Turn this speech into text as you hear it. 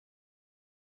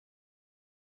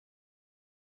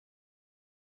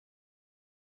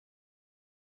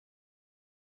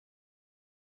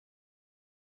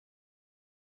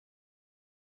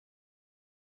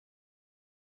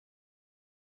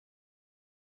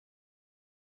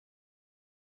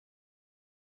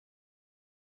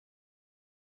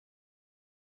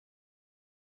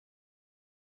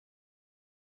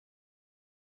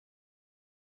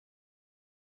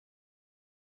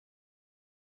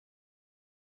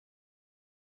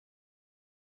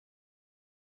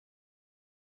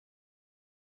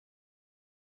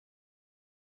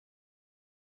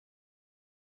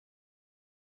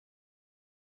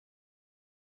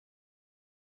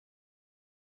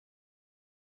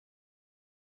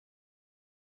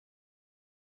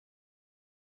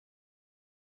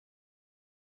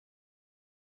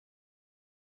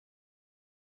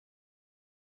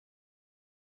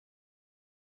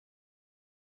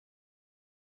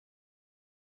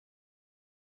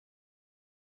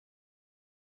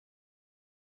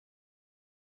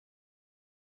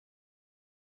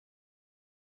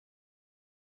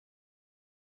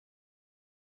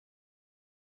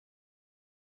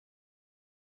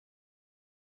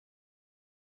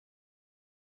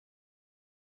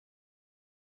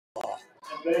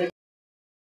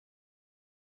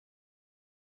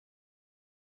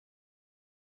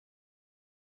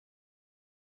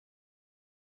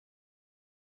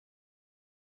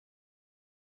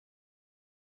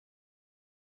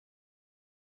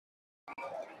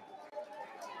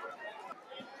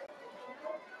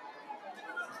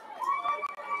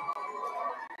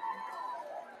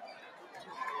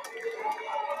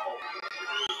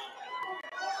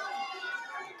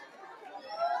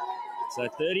So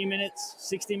 30 minutes,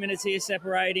 60 minutes here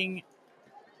separating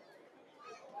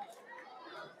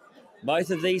both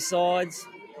of these sides.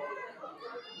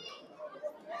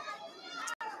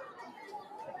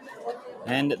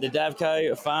 And the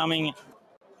Davco Farming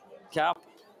Cup.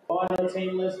 Final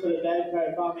team list for the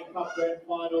Davco Farming Cup Grand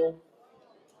Final.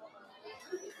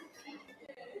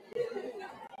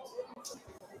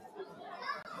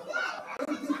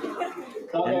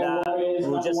 And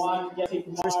we'll just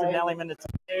Tristan Nellyman to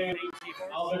 2,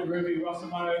 Albert Ruby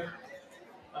Rossimo.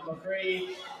 Number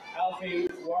 3, Alfie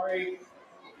Warwick.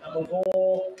 Number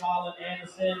 4, Carlin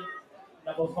Anderson.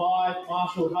 Number 5,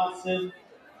 Marshall Hudson.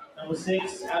 Number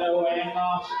 6, Addo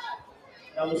Angler.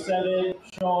 Number 7,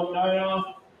 Sean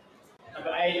Nona.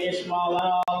 Number 8, Ishmael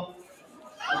Lanal.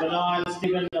 Number 9,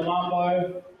 Stephen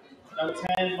Namambo. Number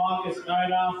 10, Marcus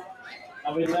Nona.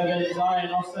 Number 11,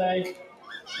 Zion Osse.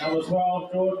 Number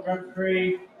 12, Jordan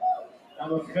Remfrey.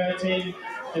 Number 13,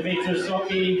 Demetrius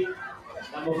Socky.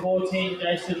 Number 14,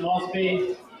 Jason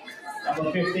Mosby.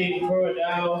 Number 15, Kura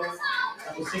Dow.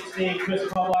 Number 16, Chris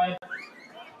Conway.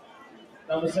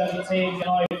 Number 17,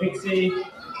 Ganoi Pixie.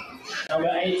 Number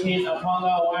 18,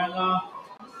 Apanga Wanga.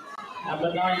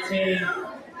 Number 19,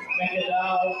 Mecca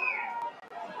Dow.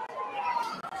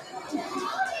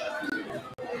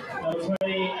 Number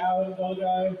 20, Aaron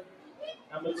Gogo.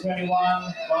 Number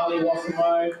 21, Marley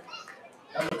Wassamo.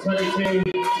 Number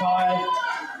 22, Ty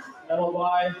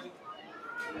Nuttleby.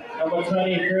 Number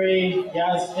 23,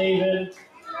 Yaz Stephen.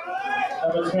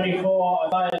 Number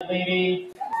 24, Isaiah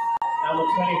Levy. Number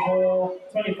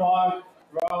 25,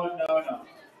 Rowan Nona.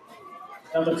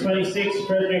 Number 26,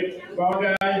 Frederick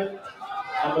Brogo.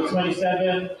 Number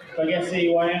 27,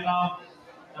 Bagesi Wayanga.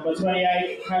 Number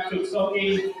 28, Patrick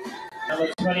Socky. Number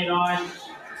 29,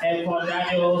 Antoine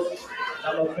Daniels.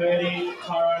 Number 30,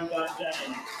 Tyrone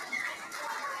Dunjane.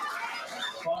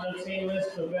 Final team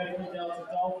list for Burdekin Delta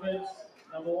Dolphins.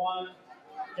 Number 1,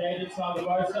 Jaden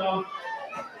Sagabosa.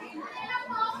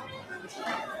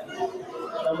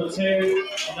 Number 2,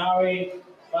 Anari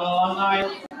Balalangai.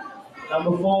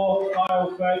 Number 4,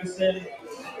 Kyle Ferguson.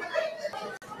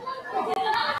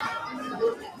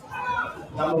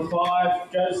 Number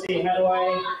 5, Josie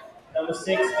Hadaway. Number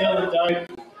 6, Dylan Doak.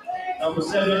 Number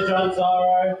 7, John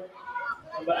Zaro.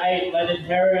 Number 8, Leonard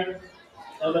Heron.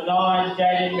 Number 9,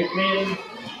 Jaden McMinn.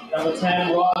 Number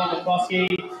 10, Riley McCloskey.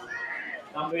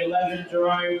 Number 11,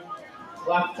 Jerome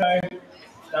Blackcoat.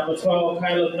 Number 12,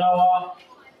 Caleb Noah.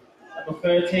 Number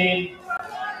 13,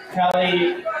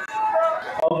 Kelly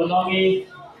Olvanoghi.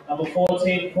 Number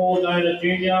 14, Paul Nona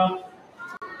Jr.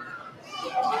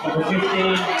 Number 15,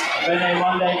 Rene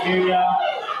Monday Jr.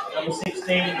 Number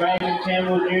 16, Raymond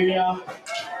Campbell Jr.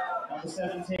 Number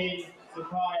 17,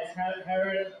 Zacchaeus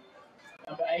Heron.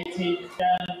 Number 18,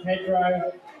 Shannon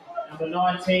Pedro. Number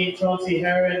 19, Chauncey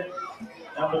Heron.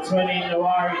 Number 20,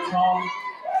 Nawari Tom.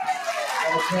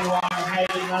 Number 21,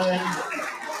 Hayden Mullen.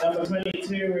 Number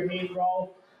 22, Raheem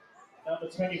Rolfe. Number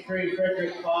 23,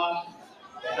 Frederick Clark.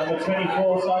 Number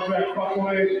 24, Cedric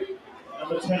Crockwood.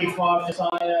 Number 25,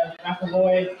 Josiah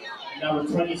McAvoy.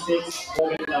 Number 26,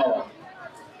 Morgan Noah.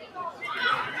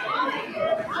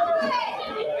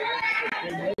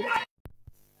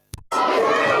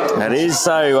 That is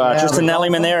so. Tristan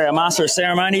Nellyman there, our Master of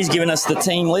Ceremonies, giving us the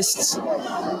team lists.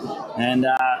 And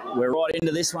we're right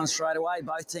into this one straight away.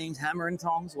 Both teams hammering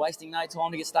tongs, wasting no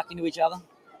time to get stuck into each other.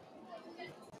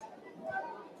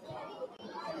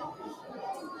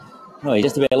 Oh, he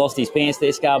just about lost his pants there,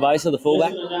 Scarbosa, the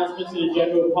fullback. Just an announcement to the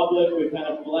general public. We've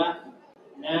had a black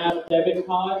NAB debit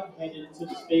card handed to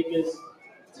the speakers.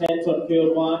 Tent on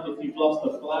field 1 if you've lost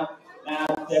a black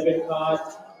NAB debit card.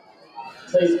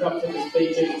 Please come to the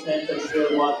speakers. Tent on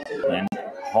field 1. And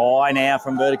high now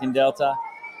from Burdekin Delta.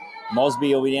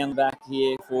 Mosby will be down the back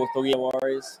here for THUGER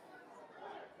Warriors.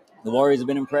 The Warriors have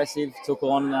been impressive. Took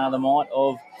on the might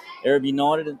of Ereb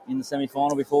United in the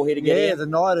semi-final before here to get in. Yeah, the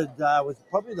United was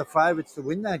probably the favourites to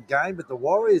win that game, but the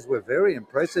Warriors were very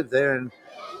impressive there, and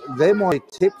they're my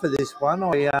tip for this one.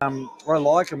 I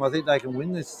like them. I think they can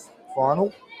win this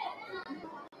final.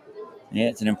 Yeah,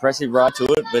 it's an impressive ride to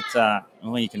it, but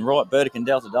well, you can write Burdekin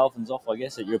Delta Dolphins off, I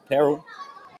guess, at your peril.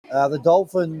 The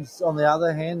Dolphins, on the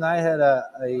other hand, they had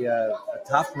a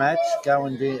tough match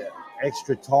going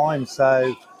extra time.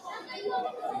 So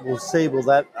we'll see will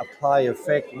that play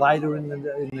effect later in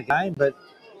the game. But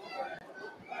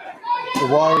the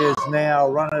Warriors now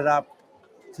run it up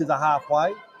to the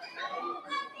halfway.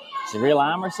 It's a real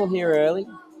arm wrestle here early.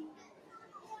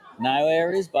 No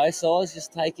errors, both sides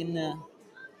just taking,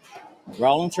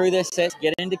 rolling through their sets,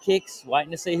 getting into kicks,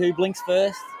 waiting to see who blinks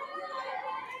first.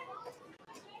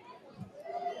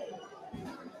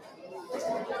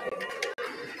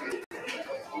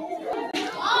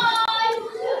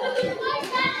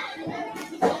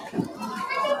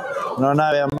 And I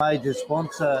know our major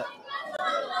sponsor,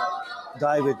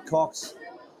 David Cox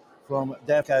from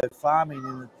Davco Farming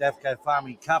in the Davco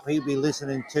Farming Cup, he'll be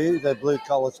listening to the Blue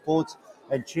Collar Sports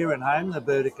and cheering home the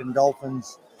Burdekin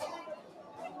Dolphins.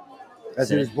 As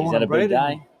he was born and bred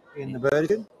in the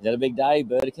Burdekin. Is that a big day,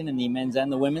 Burdekin, in the men's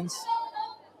and the women's?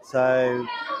 So,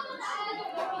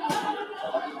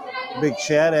 big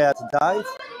shout out to Dave.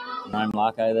 Rome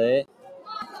Larko there.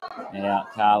 Now,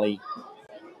 Carly.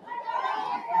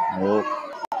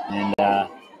 And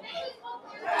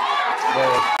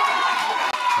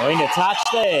going to touch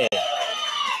there.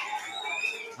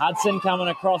 Hudson coming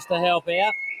across to help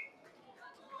out.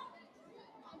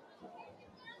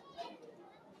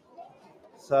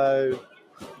 So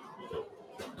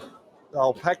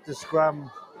they'll pack the scrum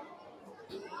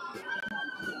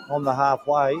on the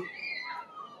halfway.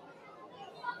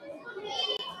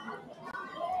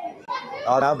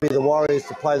 That'll be the Warriors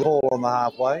to play the ball on the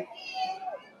halfway.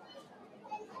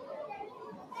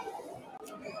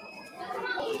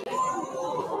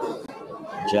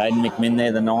 Jaden McMinn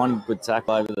there, the 9, good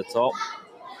tackle over the top.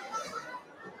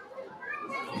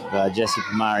 Jesse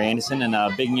Pamari Anderson,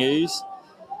 and big news.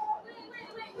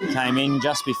 Came in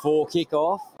just before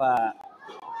kickoff.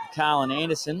 Carlin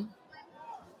Anderson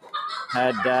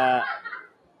had a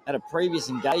previous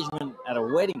engagement at a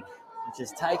wedding, which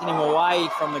has taken him away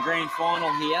from the grand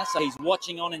final here. So he's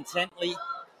watching on intently,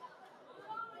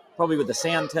 probably with the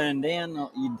sound turned down,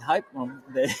 you'd hope.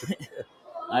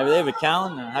 Over there with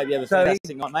Carlin. I hope you have a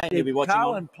fantastic night, mate. He'll be watching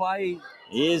Carlin on. Play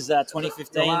He is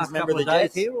 2015's member of the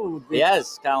Jets. He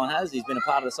has. Carlin has. He's been a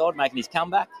part of the side, making his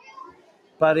comeback.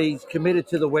 But he's committed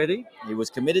to the wedding. He was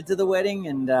committed to the wedding,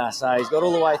 and so he's got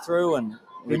all the way through. And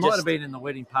he might have been in the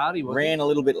wedding party. Ran a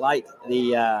little bit late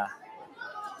the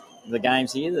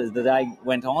games here. The day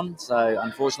went on, so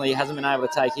unfortunately he hasn't been able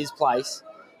to take his place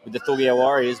with the THUGER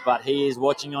Warriors. But he is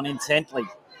watching on intently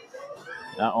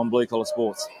on Blue Collar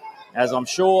Sports, as I'm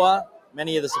sure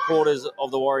many of the supporters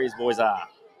of the Warriors boys are.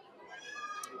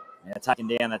 Now taking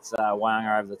down, that's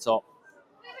Wanga over the top.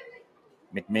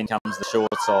 McMinn comes the short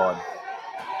side.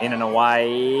 In and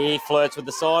away, he flirts with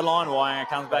the sideline. Wanga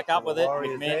comes back up with it.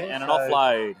 McMinn and an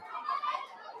offload.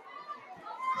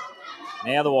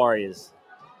 Now the Warriors.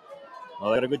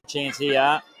 Well, they've got a good chance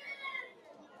here.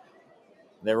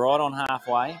 They're right on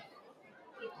halfway.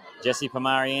 Jesse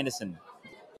Pamari Anderson.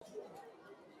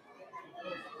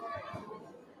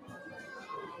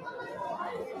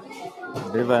 A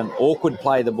bit of an awkward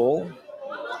play, the ball.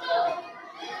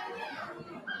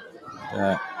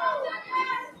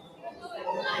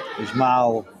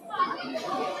 Ismail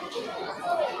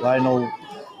Lainel.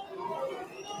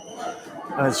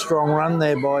 And a strong run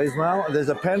there by Ismail. There's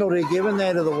a penalty given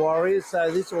there to the Warriors,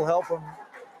 so this will help them.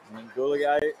 And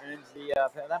Gulago earns the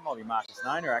that might be Marcus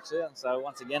Nona, actually. So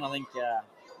once again, I think the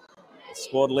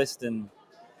squad list and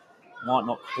might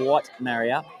not quite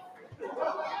marry up.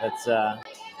 But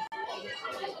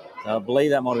I believe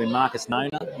that might have been Marcus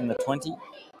Nona in the 20.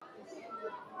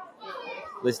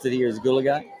 Listed here as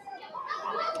Gulago.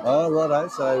 Oh, righto.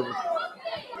 So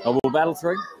we'll battle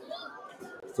through.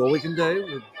 That's all we can do.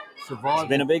 We've survived. It's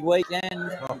been a big weekend.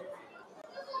 Oh.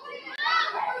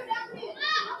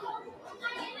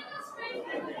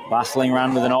 Bustling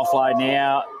run with an offload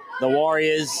now. The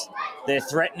Warriors, they're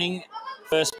threatening.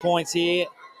 First points here.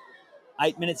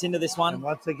 8 minutes into this one. And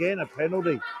once again, a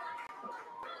penalty.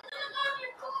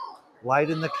 Late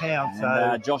in the count.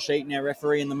 And, Josh Eaton, our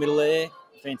referee in the middle there.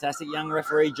 Fantastic young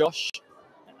referee, Josh.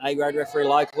 A-grade referee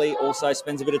locally. Also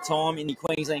spends a bit of time in the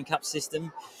Queensland Cup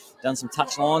system. Done some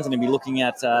touch lines, and he'll be looking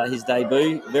at his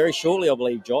debut very shortly, I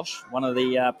believe, Josh. One of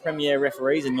the premier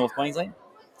referees in North Queensland.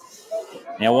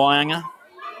 Now, Waianga.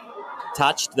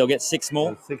 Touched. They'll get 6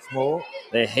 more. 6 more.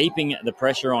 They're heaping the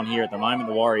pressure on here at the moment,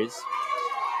 the Warriors.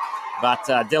 But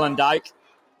Dylan Doak.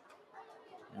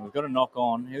 And we've got a knock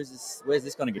on. Where's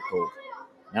this going to get called?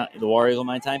 Now, the Warriors will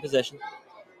maintain possession.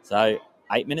 So,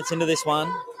 8 minutes into this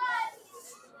one.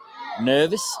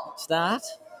 Nervous start.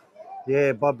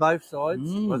 Yeah, by both sides.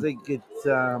 I think it's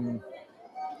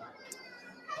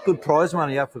good prize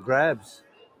money up for grabs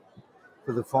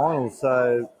for the finals.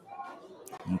 So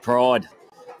And Pride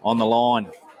on the line.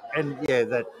 And yeah,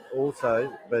 that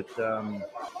also, but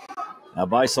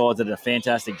Both sides did a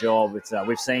fantastic job. It's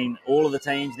we've seen all of the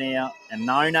teams now, and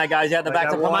Nona goes out the back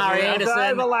to Pamari Anderson.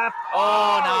 Overlap.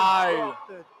 Oh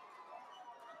no!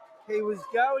 He was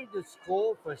going to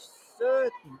score for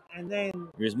certain, and then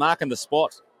He was marking the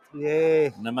spot. Yeah.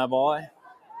 Namabai.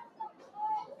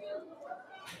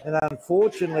 And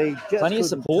unfortunately, just Plenty of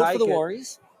support for the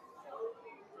Warriors.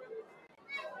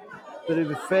 But it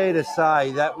was fair to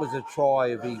say that was a try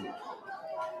of him.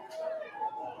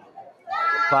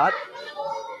 But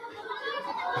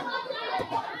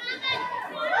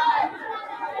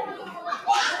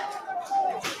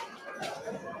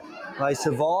they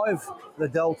survive, the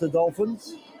Delta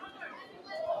Dolphins.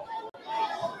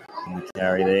 And the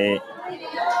carry there.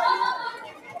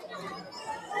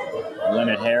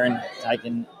 Leonard Heron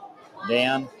taken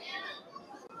down.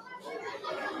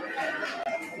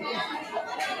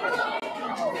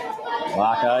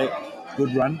 Larko,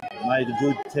 good run, made a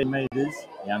good 10 metres.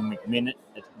 Young McMinnet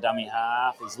at dummy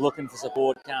half. He's looking for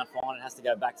support, can't find it, has to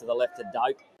go back to the left to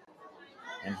Doak.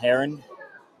 And Heron,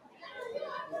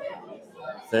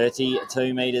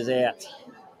 32 metres out.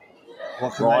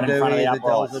 What can Right they in do front of the here, the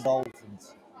uprights. Delta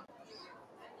Dolphins?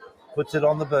 Puts it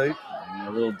on the boot. And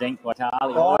a little dink by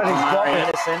Carly. Oh, and he's got it.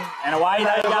 Anderson. And away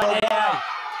they go now.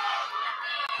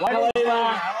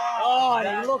 Oh,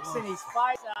 and he looks in his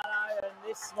face, and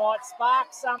this might spark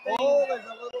something. Oh, there's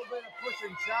a little bit of push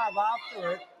and shove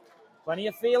after it. Plenty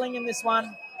of feeling in this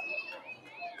one.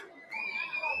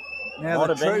 Now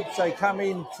the troops, they come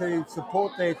in to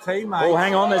support their teammates. Oh,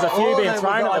 hang on, there's a few being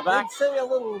thrown at the back. I did see a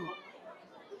little,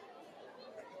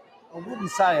 I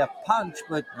wouldn't say a punch,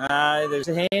 but... there's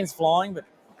hands flying, but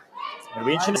it'll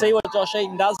be interesting to see what Josh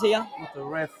Eaton does here. What the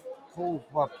ref calls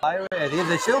my player out here.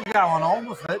 They're still going on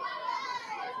with it.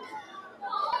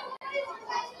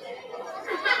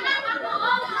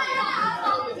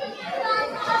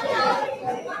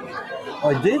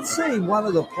 I did see one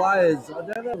of the players, I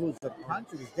don't know if it was a punch,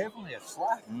 it was definitely a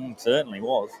slap. Certainly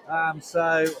was.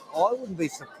 So I wouldn't be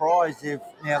surprised if,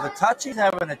 now the touchies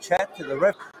having a chat to the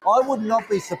ref, I would not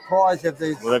be surprised if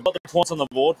there's... Well, they've got the points on the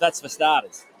board, that's for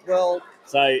starters. Well...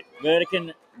 So,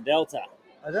 Burdekin, Delta.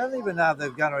 I don't even know if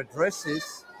they're going to address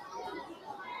this.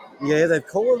 Yeah, they've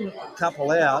called a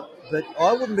couple out, but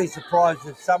I wouldn't be surprised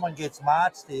if someone gets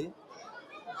marched here.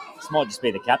 This might just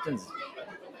be the captains.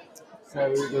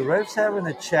 So the ref's having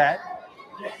a chat.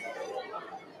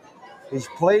 He's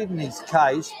pleading his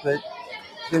case, but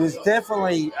there was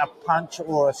definitely a punch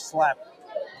or a slap,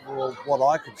 or what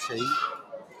I could see.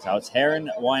 So it's Heron,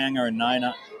 Wyanga, and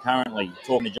Nona currently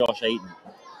talking to Josh Eaton.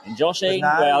 And Josh Eaton,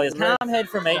 well, he's calm head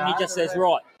from Eaton. He just says,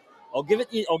 right, I'll give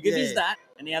you that,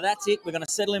 and now that's it. We're going to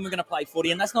settle in. We're going to play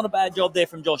footy, and that's not a bad job there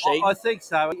from Josh Eaton. I think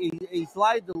so. He's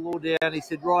laid the law down. He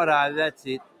said, righto, that's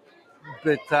it.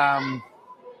 But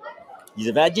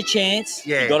you've had your chance.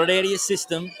 Yeah. You got it out of your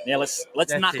system. Now let's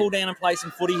knuckle down and play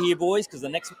some footy here, boys, because the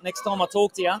next time I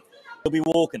talk to you, you'll be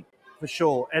walking. For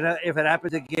sure. And if it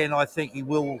happens again, I think he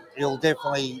will. It'll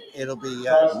be...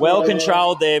 well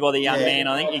controlled there by the young man.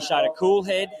 I think he showed a cool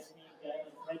head.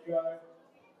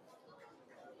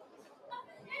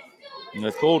 And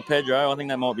they've called Pedro. I think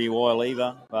that might be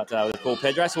Lever, but they've called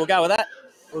Pedro, so we'll go with that.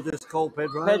 We'll just call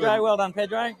Pedro. Pedro, well done,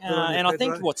 Pedro. And Pedro. I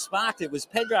think what sparked it was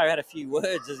Pedro had a few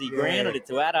words as he grounded it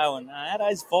to Addo, and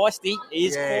Addo's feisty. He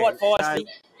is quite feisty.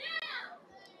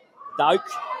 Doak.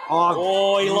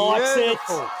 Oh, he likes it.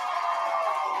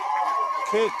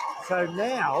 Kick. So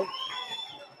now,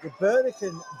 the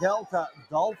Burdekin Delta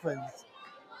Dolphins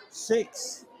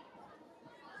 6,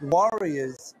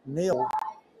 Warriors 0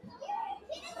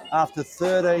 after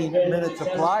 13 minutes of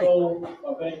play.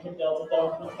 Burdekin Delta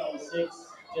Dolphins, number 6,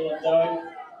 Dylan Doak.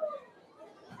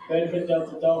 Burdekin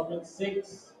Delta Dolphins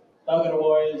 6, THUGERR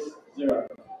Warriors 0.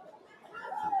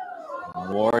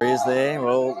 Warriors there.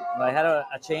 Well, they had a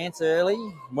chance early,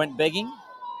 went begging.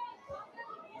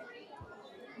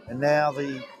 And now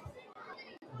the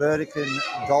Burdekin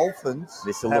Dolphins.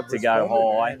 This will look to go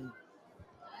high.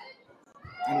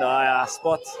 And our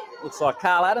spot looks like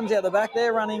Carl Adams out the back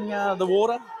there running the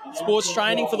water sports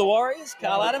training for the Warriors.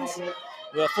 Carl Adams,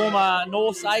 the former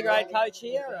North's A-grade coach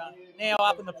here, now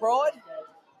up in the Pride.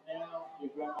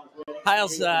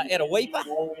 Hails out a Weeper.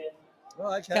 Oh,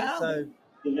 okay. Carl. So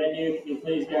The venue, can you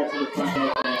please go to the front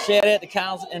now? Shout out to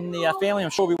Carl and the family.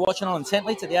 I'm sure we'll be watching on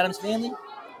intently, to the Adams family.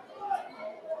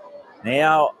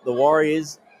 Now the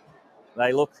Warriors,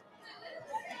 they look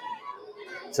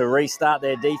to restart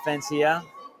their defense here.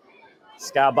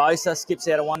 Scarbosa skips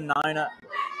out of one. Nona.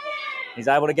 He's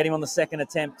able to get him on the second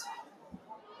attempt.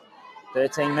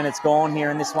 13 minutes gone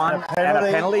here in this one. And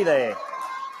a penalty there.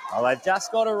 Well, they've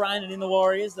just got to rein it in, the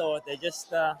Warriors, though. They're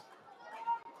just...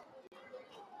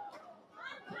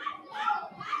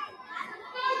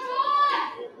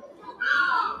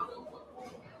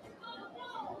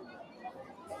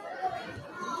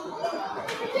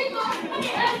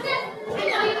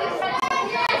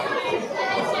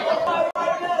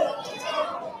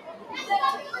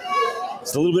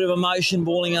 It's a little bit of emotion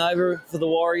balling over for the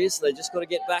Warriors. They just got to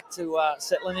get back to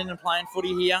settling in and playing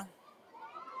footy here.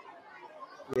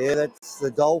 Yeah, that's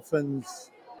the Dolphins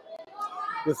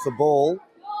with the ball.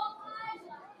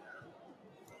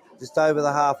 Just over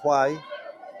the halfway.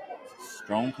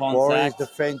 Strong contact. Warriors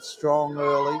defence strong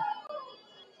early.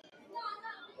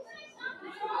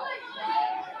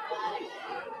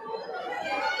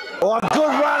 Oh,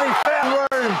 good run. He found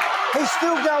room. He's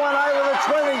still going over the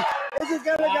 20. Is he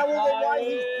going to go all the way?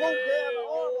 He's pulled down.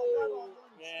 Oh,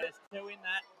 yeah, there's two in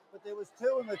that. But there was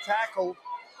two in the tackle.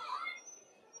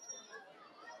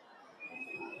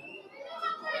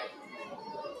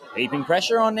 Keeping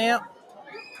pressure on now.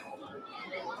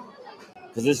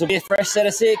 Because this will be a fresh set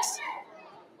of 6.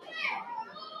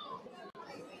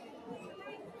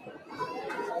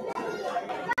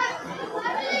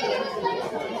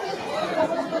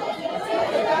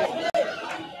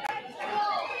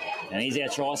 And he's our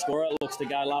try scorer. It looks to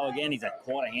go low again. He's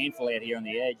quite a handful out here on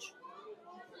the edge.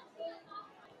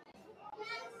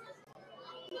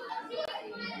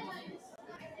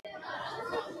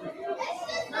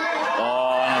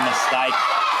 Oh, and a mistake.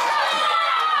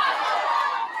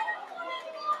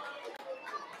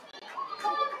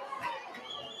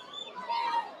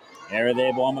 Error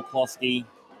there by McCloskey.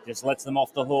 Just lets them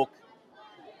off the hook.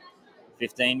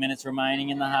 15 minutes remaining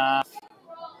in the half.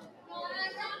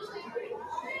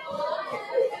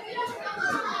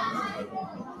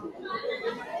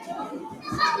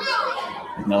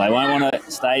 No, they won't want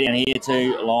to stay down here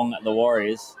too long, the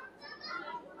Warriors.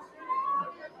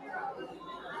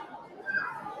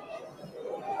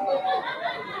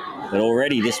 But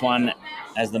already this one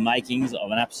has the makings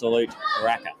of an absolute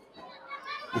cracker.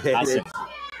 Yeah,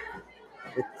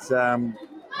 it's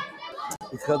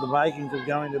got the makings of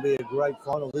going to be a great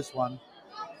final, this one.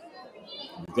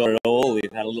 We've got it all.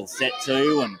 We've had a little set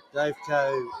too. And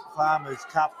THW Farmers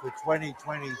Cup for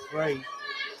 2023,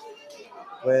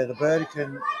 where the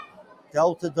Burdekin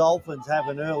Delta Dolphins have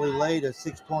an early lead of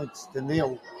 6 points to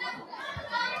 0.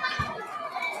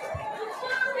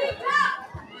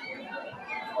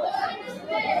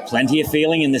 plenty of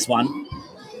feeling in this one.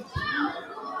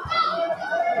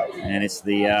 And it's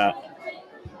the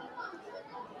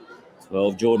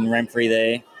 12 Jordan Remfrey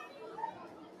there.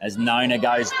 As Nona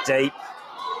goes deep.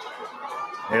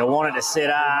 He'll want it to set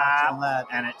up,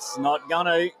 and it's not going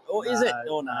to. Or is it?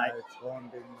 Or no?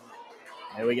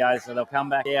 There we go. So they'll come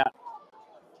back out.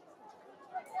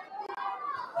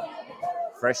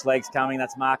 Fresh legs coming.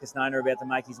 That's Marcus Nona about to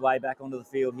make his way back onto the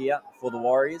field here for the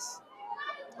Warriors.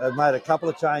 They've made a couple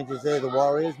of changes there, the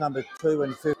Warriors. Number 2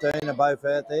 and 15 are both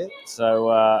out there.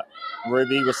 So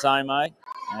Ruby Wasome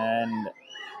and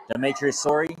Demetrius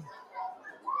Sori.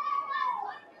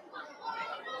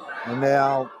 And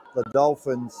now the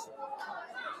Dolphins.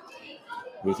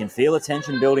 You can feel the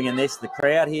tension building in this. The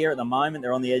crowd here at the moment,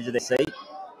 they're on the edge of their seat.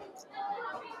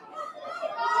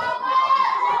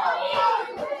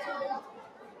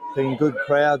 Been good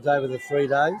crowds over the 3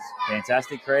 days.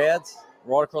 Fantastic crowds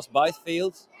right across both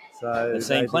fields. So they've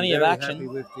seen plenty of action. Happy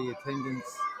with the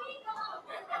attendance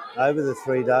over the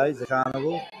 3 days, the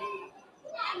carnival.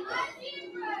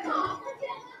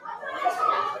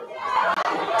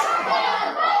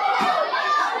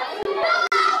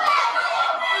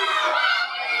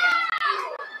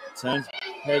 Turns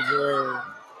Pedro.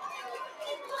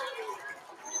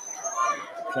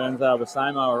 Turns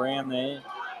Wasamo around there.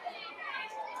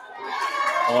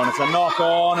 Oh, and it's a knock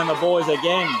on, and the boys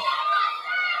again.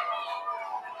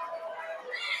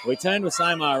 We turned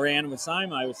Wasamo around, and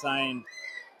Wasamo was saying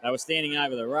they were standing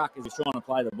over the ruck as he was trying to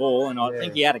play the ball, and I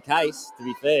think he had a case, to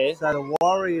be fair. So the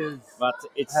Warriors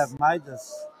have made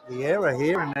the error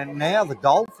here, and then now the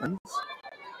Dolphins.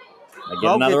 They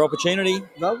get another opportunity.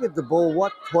 They'll get the ball,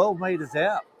 12 metres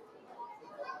out.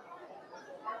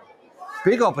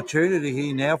 Big opportunity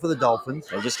here now for the Dolphins.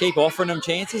 They just keep offering them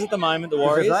chances at the moment, the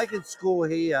Warriors. If they can score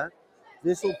here,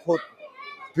 this will put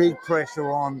big pressure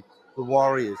on the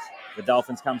Warriors. The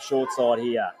Dolphins come short side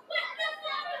here.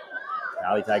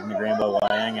 Carly taking the ground by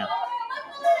Waianga.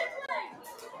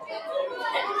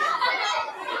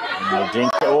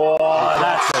 Oh,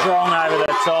 that's strong over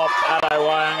the top. Addo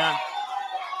Waianga.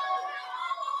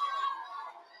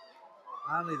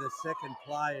 Only the second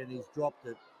play, and he's dropped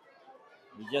it.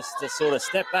 He just sort of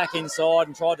stepped back inside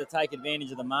and tried to take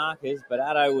advantage of the markers, but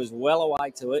Addo was well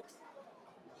away to it.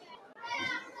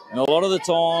 And a lot of the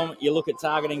time, you look at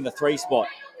targeting the 3 spot.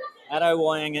 Addo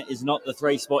Waianga is not the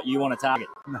 3 spot you want to target.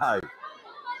 No.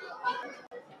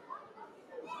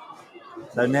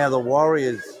 So now the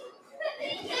Warriors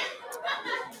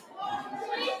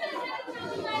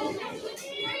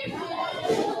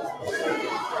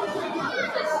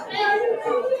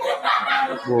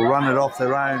will run it off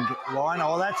their own line.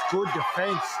 Oh, that's good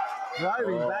defence.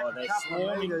 Driving back a couple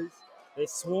of metres. They're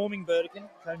swarming Burdekin.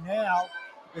 So now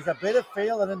there's a bit of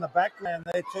feeling in the background.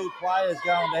 There, 2 players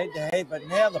going head-to-head, but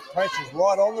now the pressure's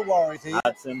right on the Warriors here.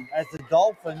 Hudson. As the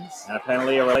Dolphins. And a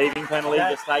penalty, a relieving penalty,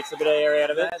 just takes a bit of air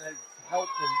out of it. That has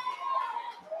helped them.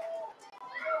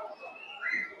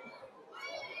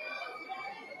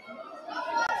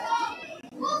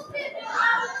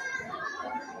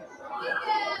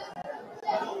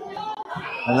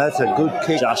 And that's a good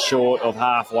kick. Just short of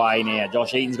halfway now.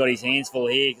 Josh Eaton's got his hands full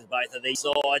here because both of these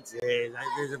sides. Yeah,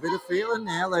 there's a bit of feeling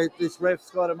now. This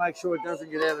ref's got to make sure it doesn't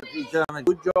get out of. He's done a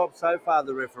good job so far,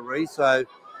 the referee. So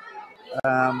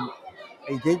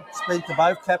he did speak to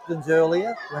both captains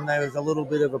earlier when there was a little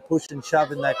bit of a push and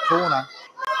shove in that corner.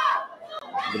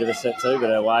 A bit of a set too,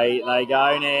 but away they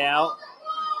go now.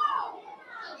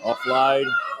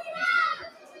 Offload.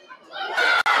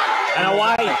 And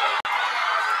away.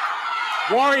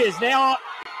 Warriors now,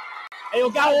 he'll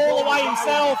go all the way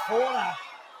himself. I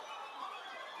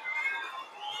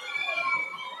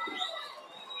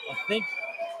think.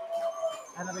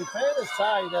 And to be fair to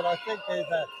say that I think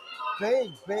there's a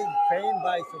big fan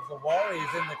base of the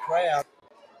Warriors in the crowd,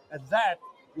 and that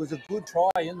was a good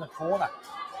try in the corner.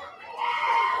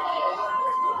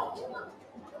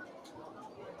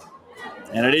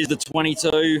 And it is the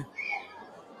 22.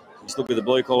 Just look at the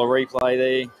blue collar replay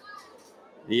there.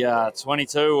 The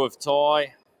 22 of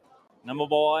Ty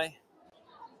Numberby.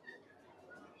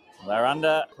 They're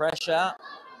under pressure,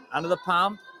 under the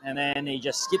pump, and then he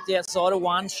just skipped outside of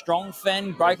one. Strong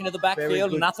fend, broke into the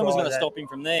backfield, and nothing was going to stop him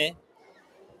from there.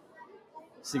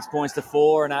 6 points to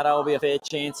 4, and Addo will be a fair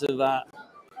chance of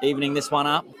evening this one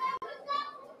up.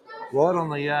 Right on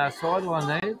the sideline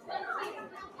there.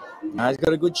 No, he's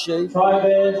got a good sheet.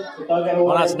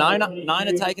 Well, that's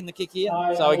Nona taking the kick here.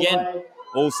 So again,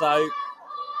 also,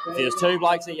 if there's 2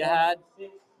 blokes that you had,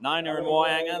 Nona and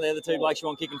Waianga, they're the 2 blokes you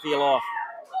want kicking for your life.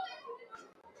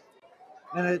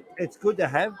 And it's good to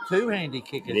have 2 handy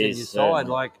kickers in your side.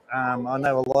 Certainly. Like, I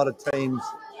know a lot of teams,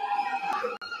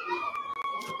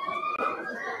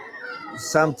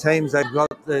 some teams they've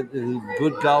got the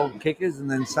good goal kickers,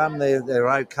 and then some they're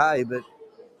okay. But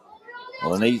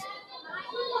well,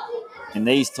 in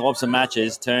these types of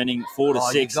matches, turning 4 to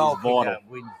 6 is vital.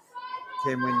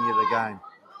 Can win you the game.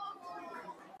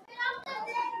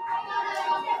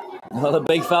 Well, the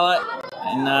big fella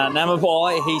in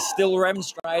Namabai, he's still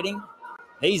demonstrating.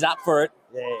 He's up for it.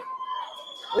 Yeah,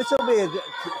 this will be a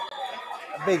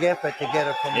big effort to get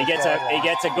it from. He gets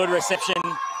a good reception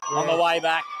on the way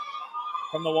back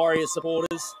from the Warriors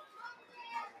supporters.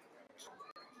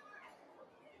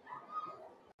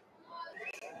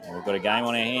 Well, we've got a game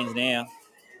on our hands now.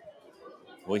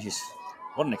 What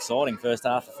an exciting first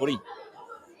half of footy.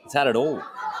 It's had it all.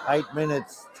 8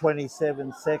 minutes,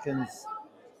 27 seconds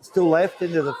still left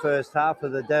into the first half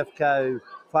of the Defco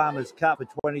Farmers Cup of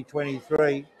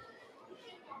 2023.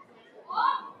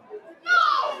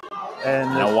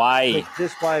 And away.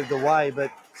 Just waved away,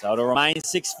 but... So it'll remain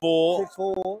 6-4.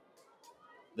 6-4.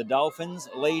 The Dolphins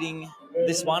leading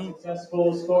this one.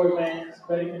 Successful scoring bands,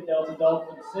 BDK Delta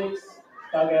Dolphins 6,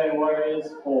 THUGERR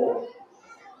Warriors 4.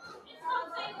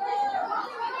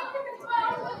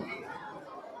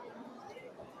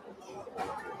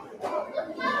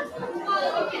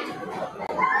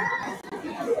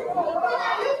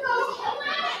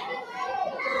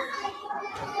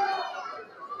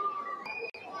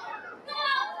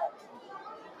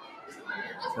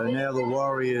 So now the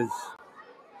Warriors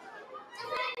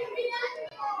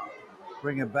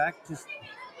bring it back just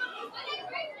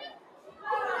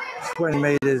 20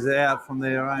 metres out from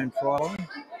their own try line.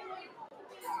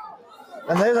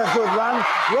 And there's a good run.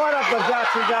 Right up the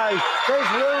guts he goes. There's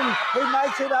room. He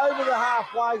makes it over the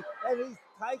halfway and he's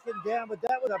taken down. But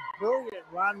that was a brilliant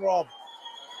run, Rob.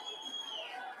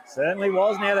 Certainly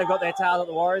was. Now they've got their tails at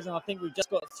the Warriors, and I think we've just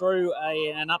got through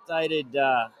an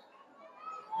updated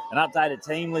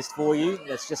team list for you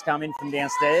that's just come in from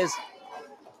downstairs.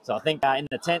 So I think in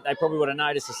the tent they probably would have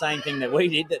noticed the same thing that we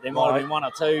did, that there might have been 1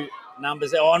 or 2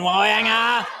 numbers there. On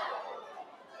Waianga!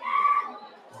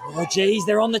 Oh, geez,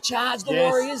 they're on the charge, the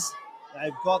Warriors.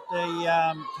 They've got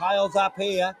the tails up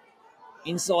here.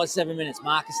 Inside 7 minutes,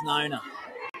 Marcus Nona.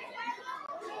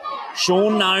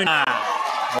 Sean Nona.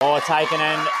 Oh, taken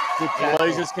and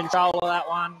loses control of that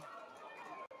one.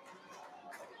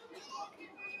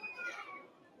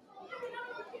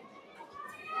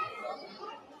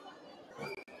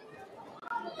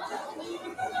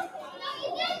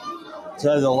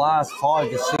 So the last 5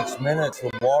 to 6 minutes,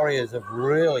 the Warriors have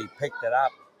really picked it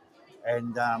up.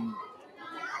 And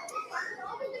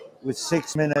with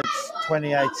 6 minutes,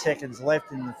 28 seconds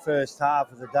left in the first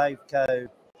half of the Daveco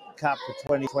Cup for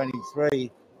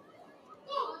 2023.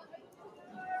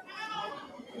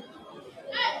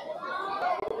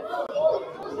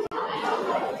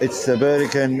 It's the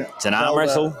Burdekin It's an arm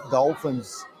wrestle.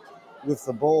 Dolphins with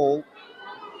the ball.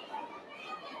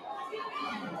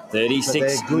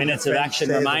 36 minutes of action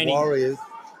remaining. Warriors.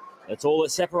 That's all that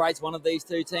separates one of these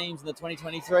two teams in the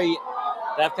 2023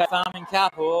 Daveco Farming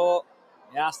Cup. Oh,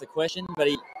 he asked the question, but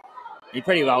he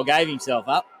pretty well gave himself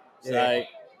up. So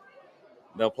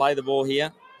they'll play the ball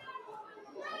here.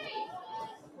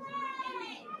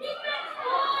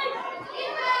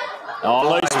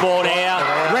 Oh, loose ball now.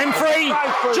 Renfrey!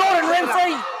 Jordan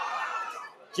Renfrey!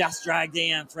 Just dragged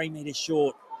down, 3 metres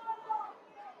short.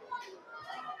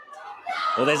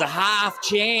 Well, there's a half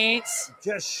chance.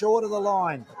 Just short of the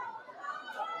line.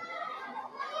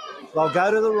 They'll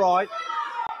go to the right.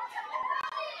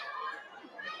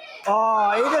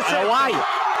 Oh, intercept. Away.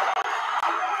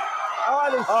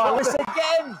 Oh, this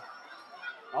again.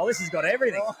 Oh, this has got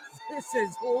everything. Oh, this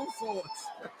is all sorts.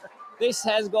 This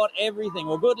has got everything.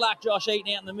 Well, good luck, Josh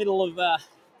Eaton, out in the middle of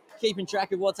keeping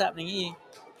track of what's happening here.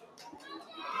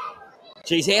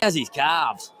 Geez, how's his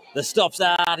calves? The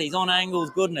stop-start, he's on angles,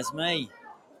 goodness me.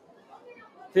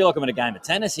 I feel like I'm in a game of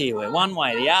tennis here where one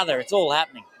way or the other, it's all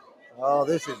happening. Oh,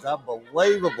 this is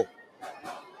unbelievable.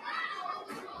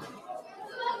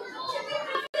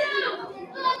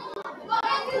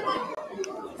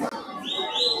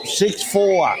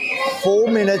 (6-4). 4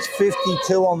 minutes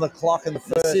 52 on the clock in the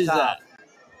first half.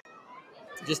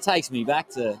 Just takes me back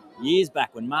to years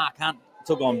back when Mark Hunt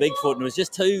took on Bigfoot and it was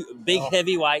just two big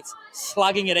heavyweights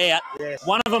slugging it out. Yes.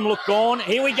 One of them looked gone.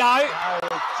 Here we go.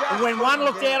 And when one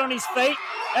looked out on his feet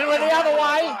and went the other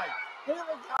way. Here we go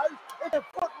in a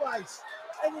foot race.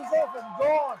 And he's effing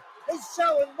gone. He's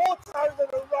showing more toe than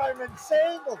a Roman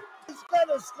sandal. He's going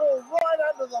to score right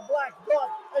under the black dot.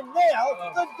 And now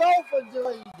the Dolphins are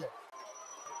leading it.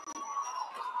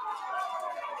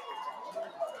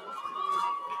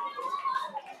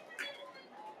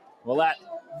 Well, that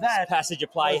passage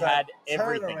of play had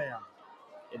everything.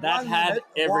 That had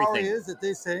everything. Warriors at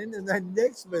this end, and then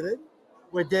next minute,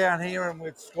 we're down here and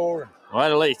we're scoring. Well,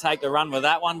 at least take the run with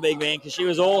that one, big man, because she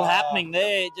was all happening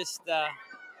there. Just,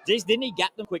 geez, didn't he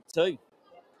gap them quick too?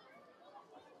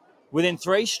 Within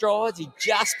 3 strides, he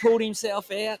just pulled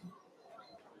himself out.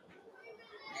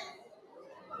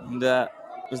 And it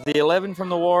was the 11 from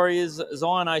the Warriors,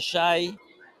 Zion O'Shea,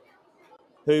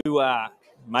 who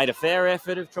made a fair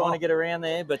effort of trying to get around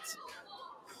there, but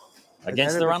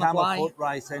against the run of play. A foot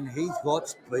race, and he's got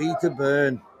speed to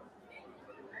burn.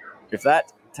 If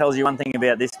that tells you one thing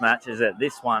about this match, is that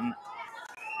this one,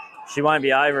 she won't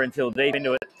be over until deep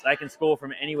into it. They can score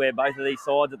from anywhere, both of these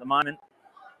sides at the moment.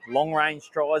 Long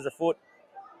range tries afoot.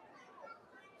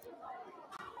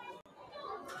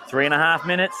 3.5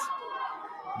 minutes.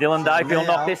 Dylan Dopey will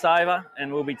knock this over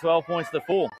and will be 12 points to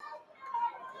 4.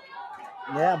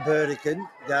 Now Burdekin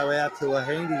go out to a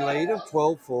handy lead of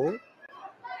 12-4.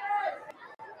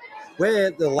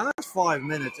 Where the last 5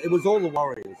 minutes, it was all the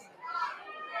Warriors.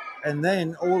 And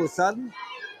then all of a sudden,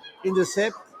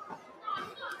 intercept,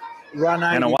 run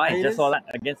 80 and away, meters, just like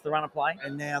that, against the run of play.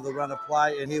 And now the run of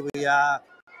play, and here we are.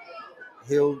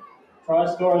 He'll try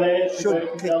score there.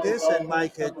 should kick this and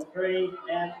make it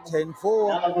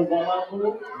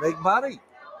 10-4. Big buddy.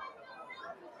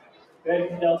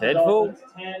 10-4.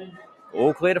 10.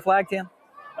 All clear to Flagtown.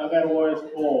 THW Warriors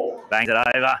 4. Bangs it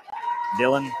over.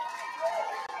 Dylan.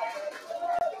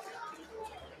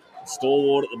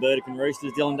 Stalwart at the Burdekin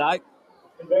Roosters, Dylan Doak.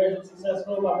 Conversion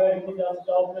successful by Burdekin Delta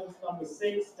Dolphins, number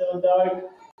 6, Dylan Doak.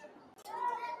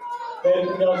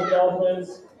 Burdekin Delta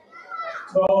Dolphins,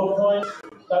 12 points.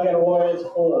 THW Warriors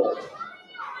 4.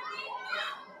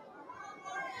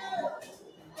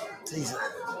 Jesus.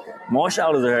 My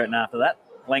shoulders are hurting after that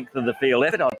length of the field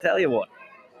effort, I'll tell you what.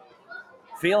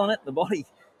 Feeling it, the body.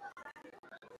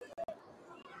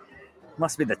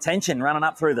 Must be the tension running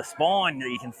up through the spine that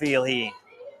you can feel here.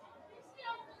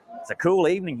 It's a cool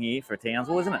evening here for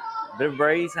Townsville, isn't it? A bit of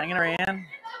breeze hanging around.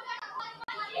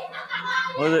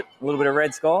 What is it? A little bit of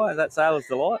red sky. Is that Sailor's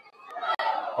Delight?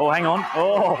 Oh, hang on.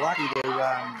 Oh. Lucky to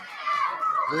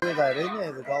reel that in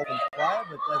there, the Dolphins player,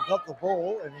 but they've got the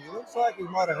ball, and he looks like he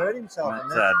might have hurt himself.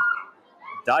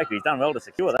 That's Doku's done well to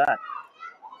secure that.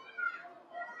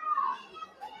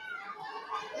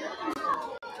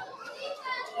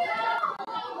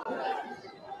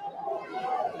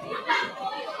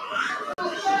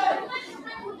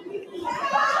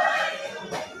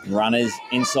 Runners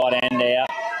inside and out.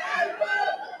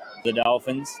 The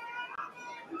Dolphins.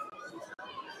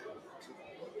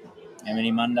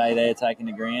 Emily Monday there taking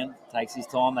the ground. Takes his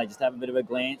time. They just have a bit of a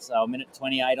glance. So a minute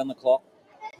 28 on the clock.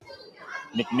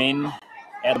 McMinn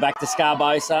out the back to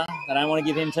Scarbosa. They don't want to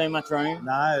give him too much room.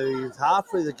 No, he's half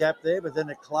through the gap there, but then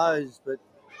it closed. But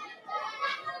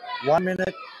 1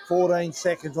 minute, 14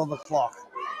 seconds on the clock.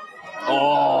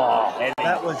 Oh, heavy.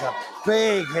 That was a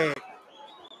big hit.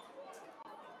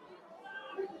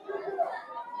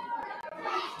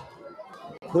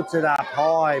 Puts it up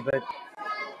high, but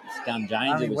Scum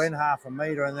James only went half a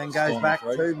metre and then goes back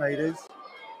 2 metres.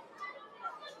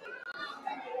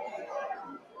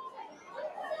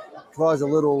 Tries a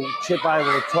little chip over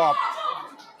the top.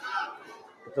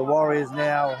 But the Warriors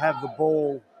now have the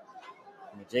ball.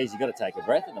 Geez, you've got to take a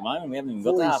breath at the moment. We haven't even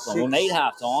got to half time. We'll need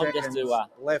half time just to.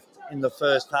 Left in the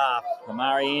first half.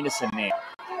 Kamari Anderson there.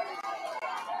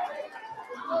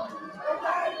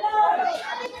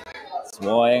 It's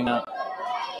Waianga.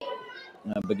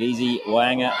 Bagizi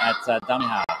Waianga at dummy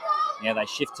half. Now they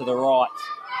shift to the right.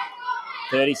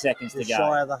 30 seconds to go.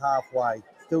 Shy of the halfway.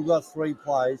 Still got 3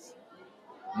 plays.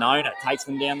 Nona takes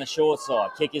them down the short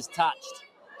side. Kick is touched.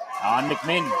 And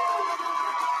McMinn.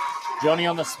 Johnny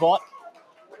on the spot.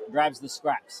 Grabs the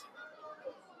scraps.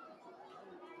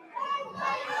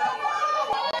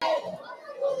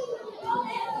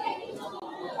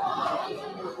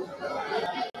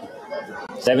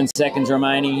 Seven seconds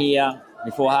remaining here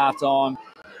before halftime.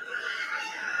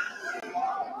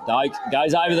 Doak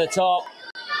goes over the top.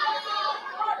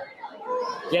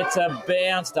 Gets a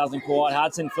bounce, doesn't quite.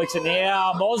 Hudson flicks it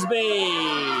now. Mosby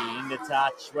into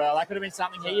touch. Well, that could have been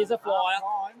something. He is a flyer.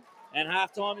 And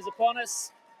halftime is upon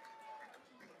us.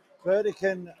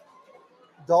 Burdekin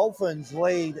Dolphins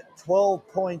lead 12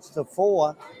 points to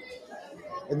 4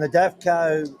 in the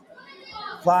DAFCO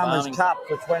Farmers Cup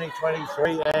for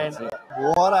 2023. And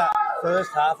what a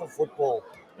first half of football.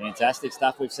 Fantastic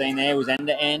stuff we've seen there. It was end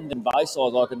to end and both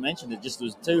sides, like I mentioned. It just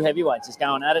was 2 heavyweights just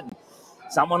going at it. And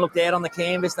someone looked out on the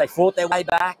canvas. They fought their way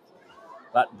back.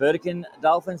 But Burdekin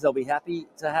Dolphins, they'll be happy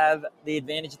to have the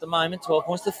advantage at the moment, 12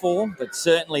 points to 4. But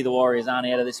certainly the Warriors aren't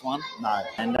out of this one. No.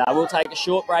 And we'll take a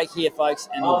short break here, folks,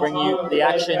 and we'll bring you the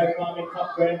action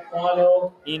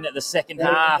in the second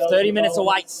half. 30 minutes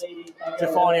awaits to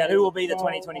find out who will be the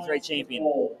 2023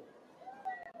 champion.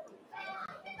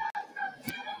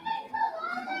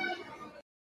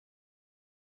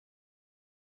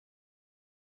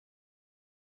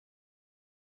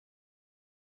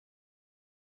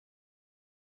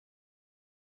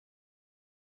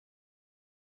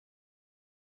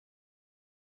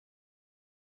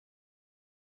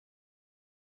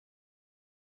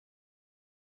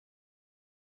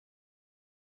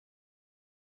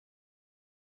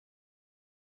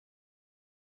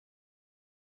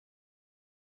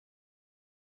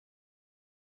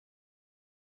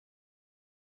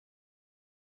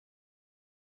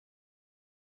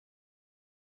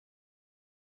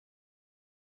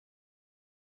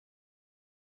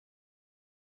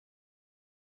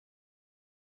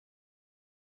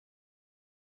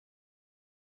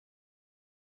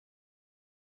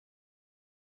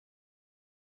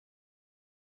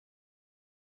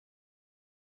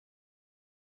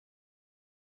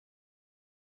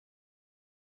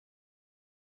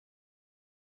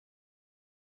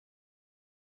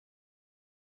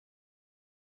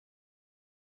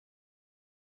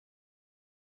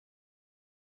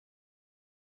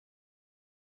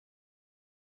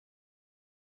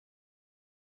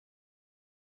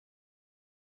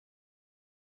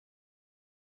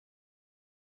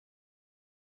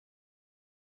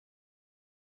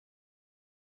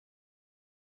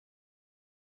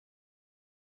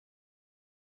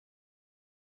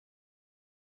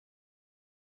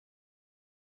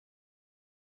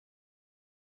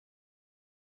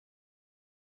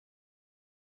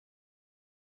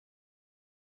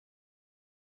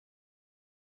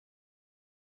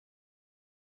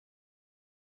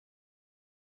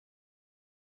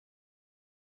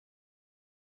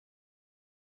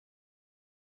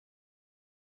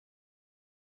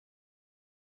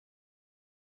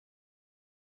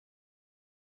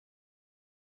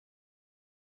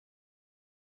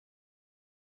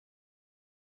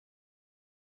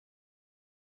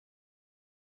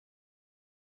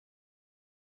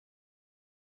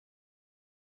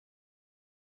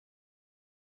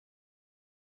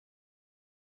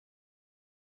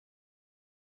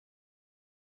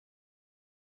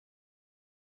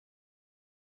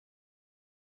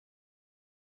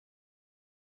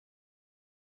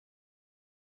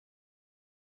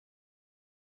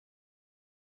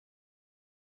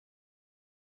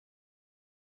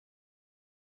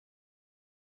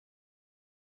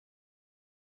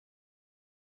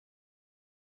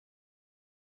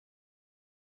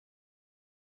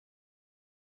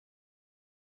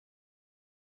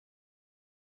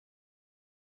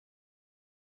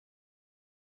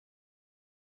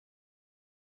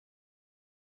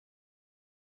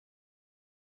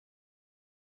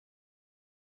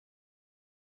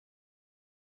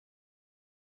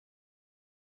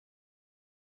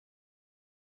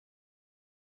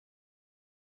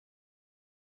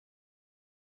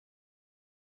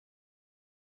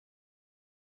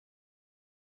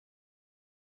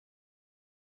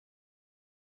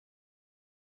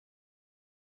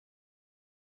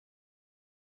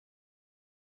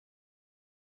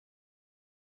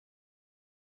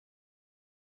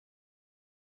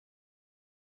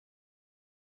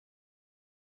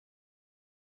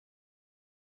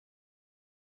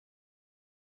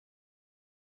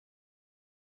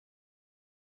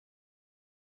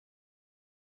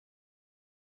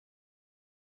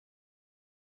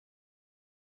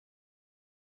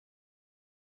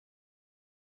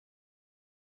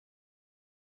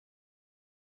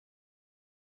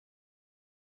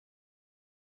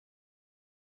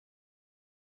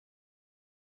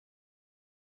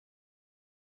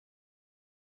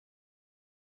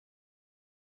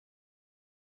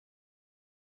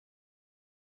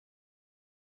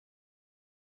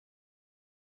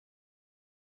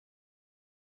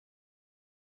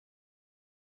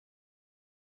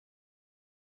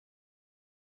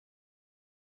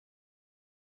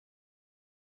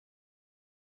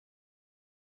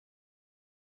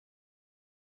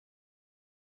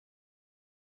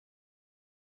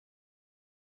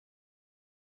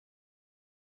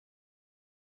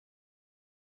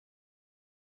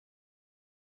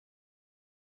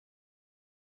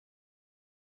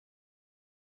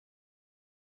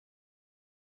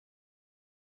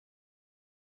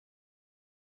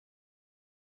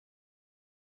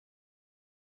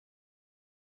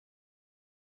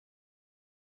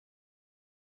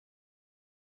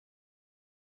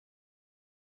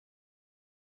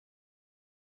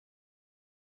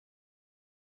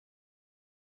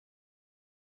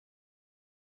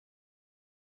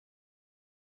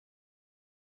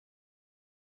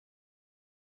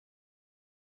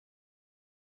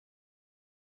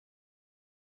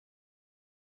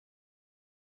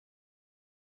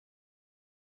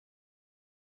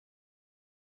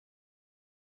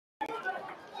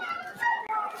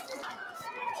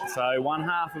 So one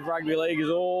half of rugby league is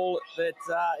all that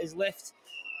is left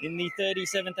in the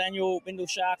 37th annual Bindle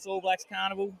Sharks All Blacks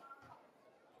Carnival.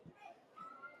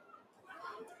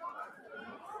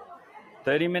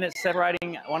 30 minutes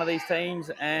separating one of these teams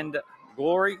and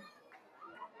glory.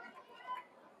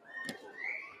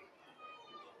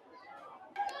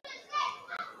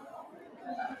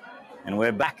 And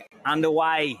we're back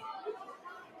underway.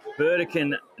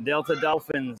 Burdekin Delta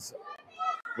Dolphins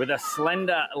with a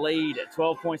slender lead,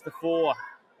 12 points to 4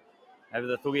 over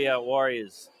the THUGERR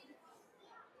Warriors.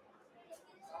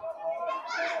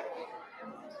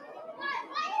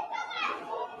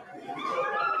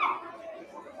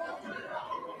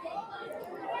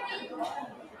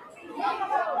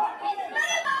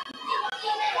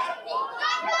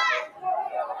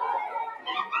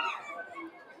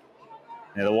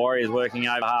 Now the Warriors working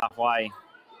over halfway.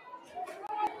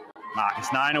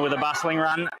 Marcus Nona with a bustling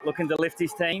run, looking to lift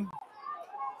his team.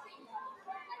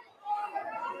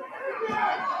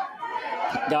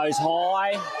 Goes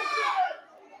high.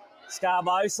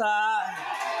 Scarbosa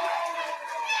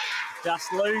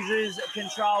just loses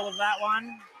control of that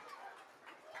one.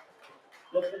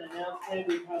 Just an announcement,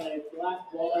 we've had a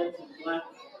black wallet and black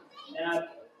NAB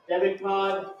debit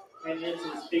card and into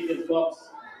the speaker's box.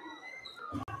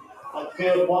 On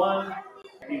field 1,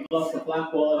 if you've lost a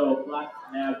black wallet or black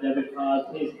NAB debit card,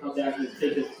 please come down to the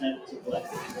speaker's tent to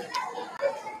collect it.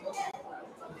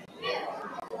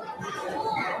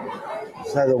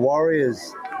 So the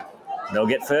Warriors. They'll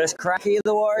get first crack here,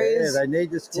 the Warriors. Yeah, they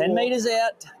need to score. 10 metres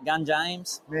out, Gun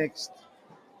James. Next.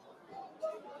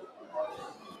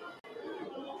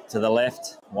 To the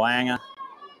left, Wanger.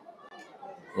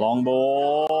 Long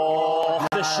ball for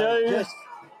the shoe. Just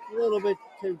a little bit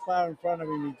too far in front of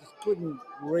him. He just couldn't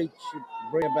reach,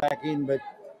 bring it back in, but...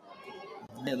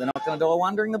 Yeah, they're not going to die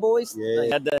wondering, the boys. Yeah. They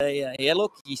had the, yeah,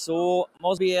 look, he saw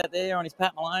Mosby out there on his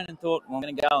Pat Malone and thought, well, I'm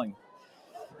going to go him.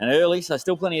 And early, so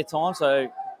still plenty of time,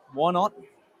 so why not?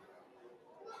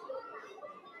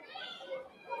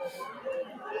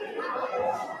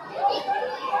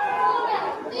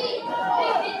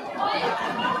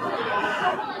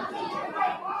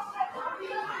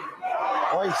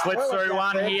 Oh, he Slips through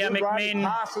one there. here, Good McMinn.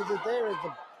 Passes it there.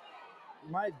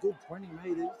 He made good 20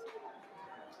 metres.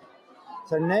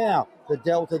 So now the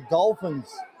Delta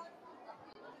Dolphins.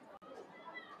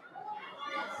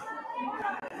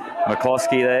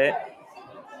 McCloskey there.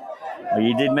 Well,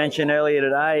 you did mention earlier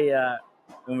today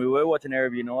when we were watching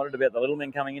Arab United about the little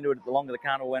men coming into it the longer the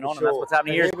carnival went on, and that's what's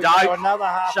happening here. Is Doak,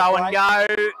 show and go,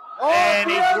 and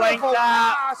he's linked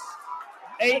up.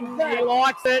 Eaton, he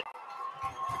likes it.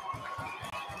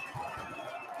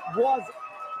 Was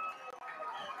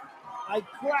a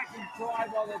cracking try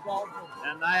by the Dolphins.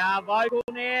 And they are vocal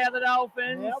now, the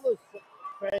Dolphins. Now the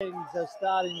fans are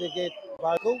starting to get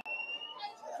vocal.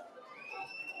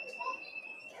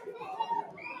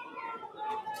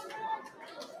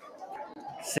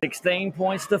 $16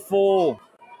 points to 4.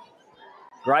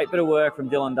 Great bit of work from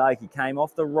Dylan Dake. He came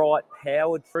off the right,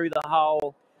 powered through the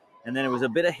hole, and then it was a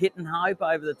bit of hit and hope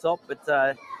over the top, but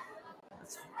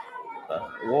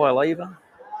Wire Lever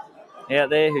out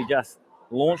there who just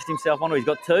launched himself onto. He's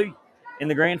got 2 in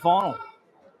the grand final.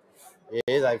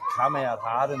 Yeah, they've come out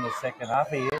hard in the second half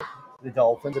here, the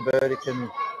Dolphins, the Burdekin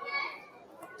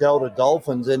Delta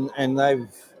Dolphins, and they've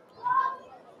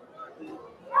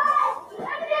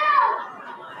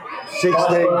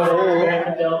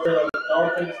 16-4. Delta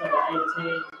Dolphins, number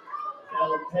 18,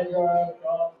 Alan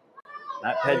Pedro.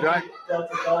 That Pedro.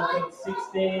 Delta Dolphins,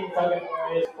 16, THUGERR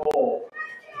Warriors, 4.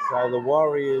 So the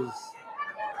Warriors.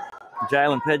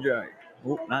 Jalen Pedro.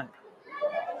 Oh, no.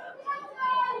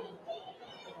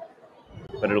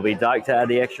 But it'll be Doak to add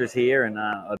the extras here and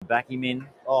back him in.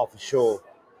 Oh, for sure.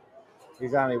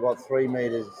 He's only, 3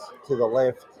 metres to the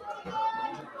left.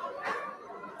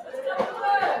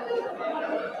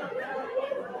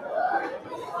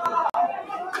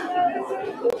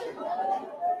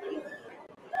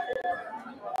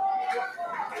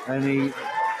 And he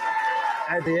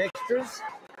had the extras.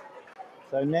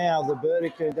 So now the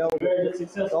Burdekin Delta Very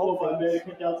successful by Dolphins.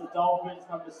 Burdekin Delta Dolphins,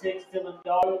 number 6, Dylan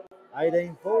Doe.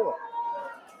 18-4.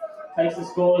 Takes the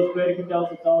scores, Burdekin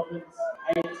Delta Dolphins,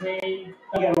 18,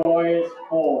 THUGERR Warriors,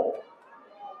 4.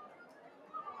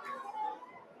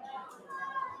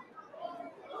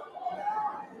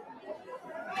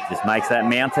 Just makes that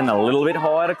mountain a little bit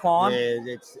higher to climb. Yeah,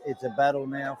 it's a battle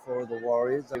now for the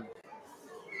Warriors.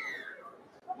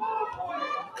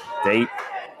 Deep.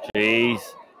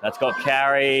 Jeez. That's got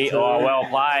carry. Oh, well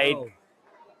played.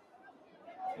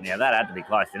 Now, that had to be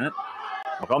close, didn't it?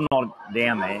 Look, I'm not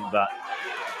down there, but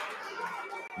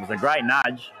it was a great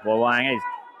nudge by Wang. He's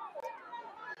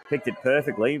picked it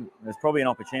perfectly. There's probably an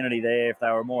opportunity there if they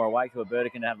were more awake to a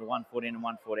Burdekin to have the 1 foot in and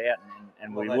 1 foot out,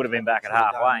 and we would have been back at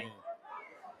halfway.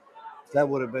 That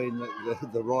would have been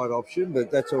the right option, but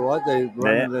that's all right. They're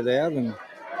running it out. And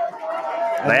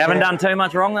they haven't done too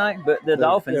much wrong, though, but the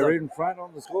Dolphins... They're in front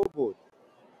on the scoreboard.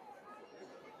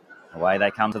 Away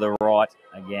they come to the right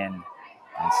again.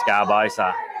 And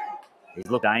Scarbosa, he's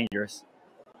looked dangerous.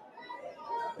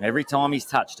 Every time he's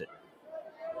touched it.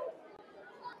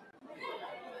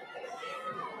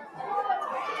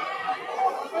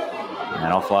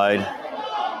 And offload.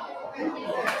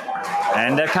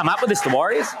 And they've come up with this, the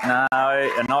Warriors. No,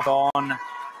 a knock on.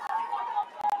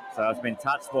 So it's been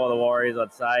touched by the Warriors,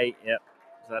 I'd say. Yep.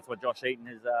 So that's what Josh Eaton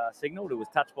has signalled. It was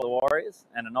touched by the Warriors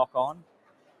and a knock on.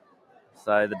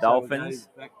 So the Dolphins.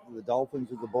 Back to the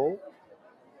Dolphins with the ball.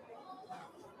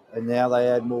 And now they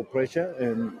add more pressure.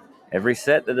 And every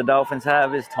set that the Dolphins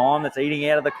have is time that's eating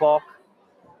out of the clock.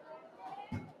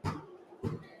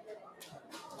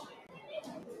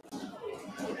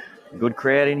 Good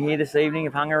crowd in here this evening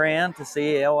have hung around to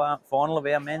see our final of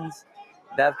our men's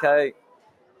Davco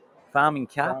Farming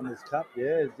Cup. Farmers Cup,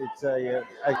 yeah. It's a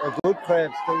good crowd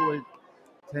still in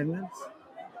attendance.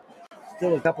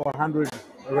 Still a couple of hundred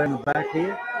around the back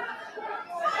here.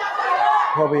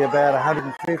 Probably about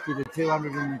 150 to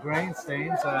 200 in the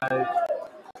grandstand. So,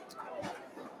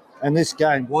 and this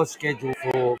game was scheduled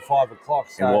for 5 o'clock.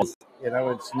 So, it was. You know,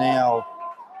 it's now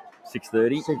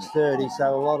 6:30. 6:30.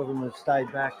 So a lot of them have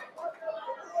stayed back.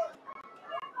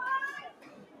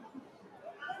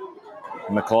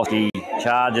 McCloskey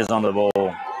charges on the ball.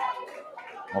 Well,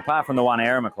 apart from the one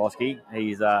error, McCloskey,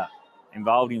 he's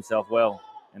involved himself well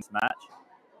in this match.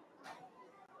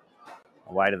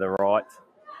 Away to the right.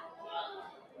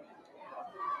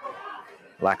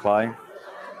 Lacklow.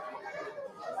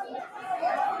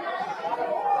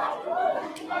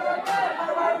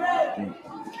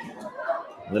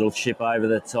 Little chip over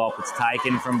the top. It's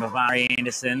taken from Bavari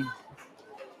Anderson.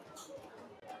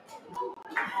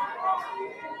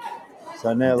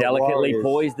 So now delicately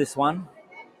poised this one.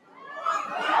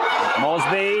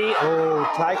 Mosby. Oh,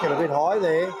 taken a bit high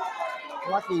there.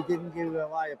 Lucky he didn't give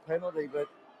away a penalty, but it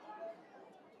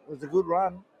was a good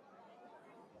run.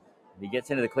 He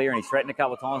gets into the clear and he's threatened a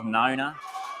couple of times. Nona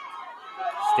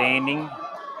standing.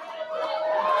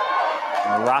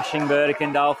 A rushing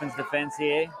Burdekin Dolphins defence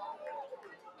here.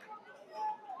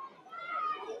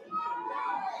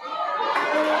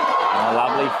 Oh,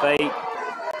 lovely feet.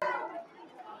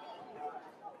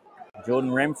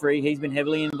 Jordan Remfrey, he's been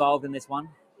heavily involved in this one.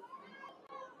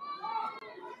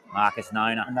 Marcus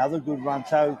Nona. Another good run.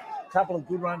 So a couple of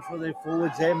good runs for their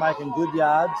forwards there, making good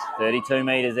yards. 32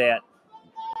 metres out.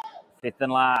 Fifth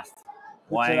and last.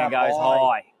 Wayne goes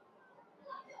high.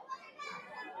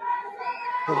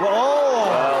 Oh,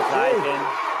 well taken.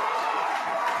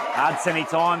 Hudson, he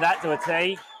timed that to a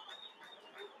tee.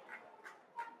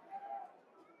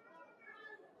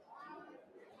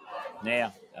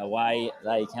 Now, away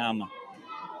they come.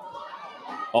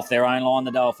 Off their own line,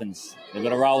 the Dolphins. They've got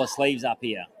to roll the sleeves up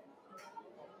here.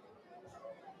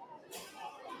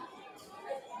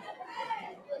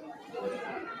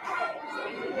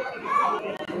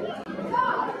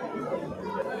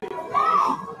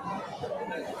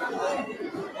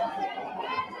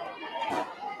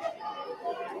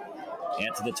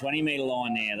 Out to the 20-metre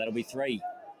line now. That'll be 3.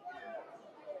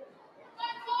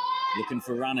 Looking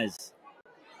for runners.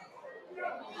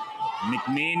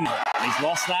 McMinn, he's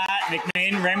lost that.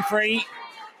 McMinn, Remfrey.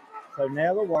 So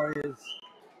now the Warriors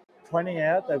 20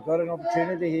 out. They've got an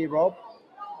opportunity here, Rob.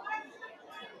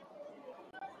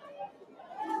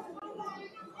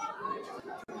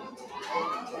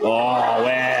 Oh,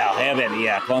 wow. How about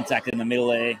the contact in the middle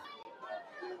there?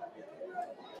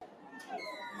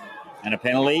 And a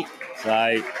penalty.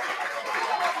 So,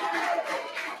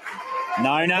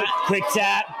 Nona, quick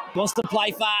tap. Wants to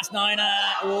play fast, Nona.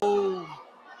 Ooh.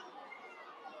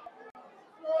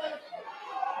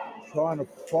 Trying to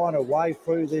find a way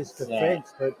through this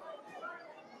defence, but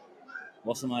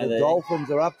what's the Dolphins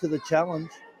are up to the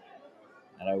challenge.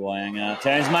 Hello, Wayanga.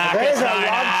 Turns Marcus. There's a run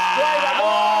straight up.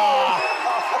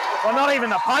 Oh. Well, not even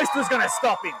the post was going to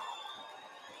stop him.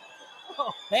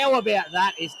 How about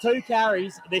that? Is 2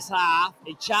 carries this half.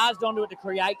 He charged onto it to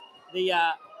create the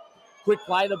quick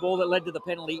play, the ball that led to the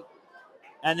penalty.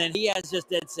 And then he has just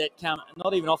dead set come,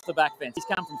 not even off the back fence. He's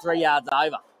come from 3 yards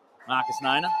over, Marcus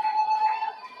Nona.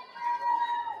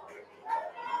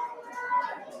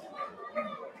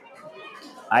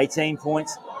 $18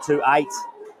 points to 8.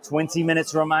 20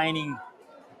 minutes remaining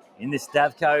in this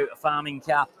Davco Farming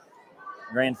Cup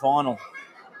Grand Final.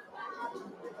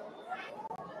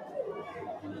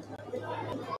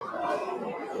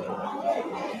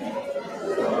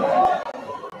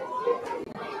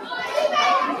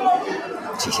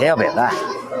 how about that?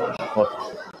 Look.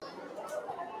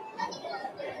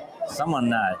 Someone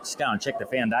just go and check the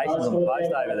foundations on the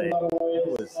post over there.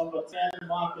 Number 10,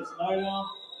 Marcus Noda.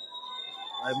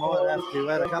 They might have to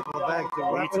add a couple of bags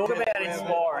of You talk about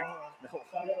inspiring.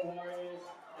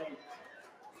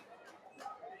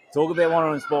 Talk about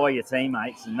wanting to inspire your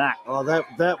teammates and that. Oh, that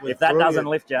was if that brilliant. Doesn't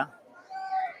lift you,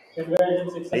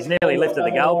 he's nearly lifted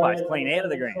the goalpost clean out of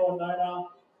the ground.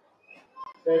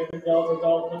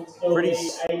 Pretty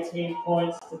 18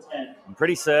 points to 10. I'm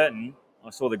pretty certain I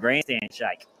saw the grandstand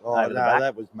shake. Oh, over no, the back.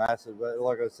 that was massive. But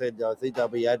like I said, I think they'll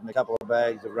be adding a couple of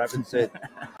bags of rapid set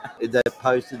in that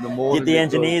post in the morning. Get the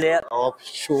engineers out. Oh,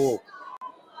 sure.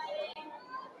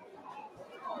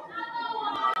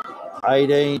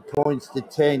 18 points to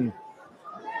 10.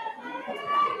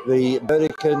 The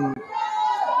Burdekin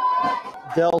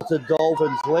Delta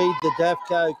Dolphins lead the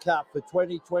DAFCO Cup for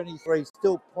 2023.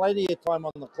 Still plenty of time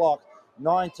on the clock.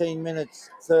 19 minutes,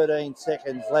 13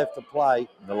 seconds left to play.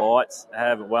 The lights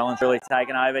have well and truly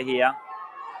taken over here.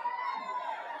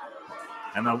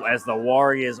 And as the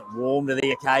Warriors warm to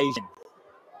the occasion.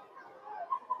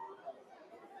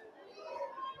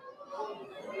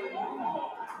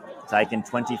 Taking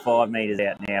 25 metres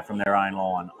out now from their own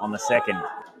line on the second.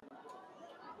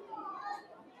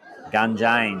 Gun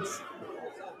James.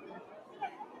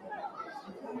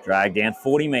 Dragged down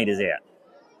 40 metres out.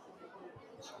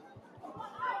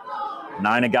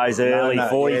 Nona goes early,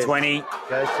 40-20.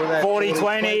 Goes for that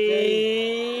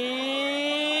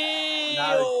 40-20.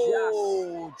 No,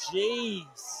 oh,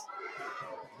 jeez.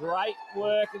 Great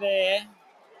work there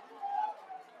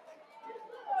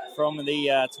from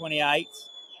the 28.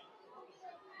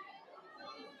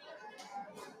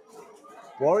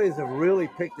 Warriors have really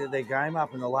picked their game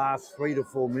up in the last 3 to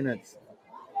 4 minutes.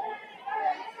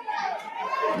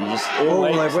 They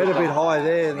went a bit high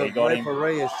there. The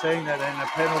referee has seen it and the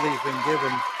penalty's been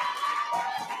given.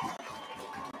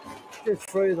 Just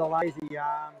through the lazy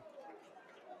arm.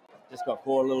 Just got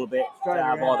caught a little bit by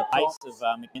the pace of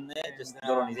McKinn there. Just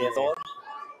got on his outside.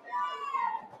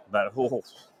 But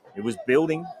it was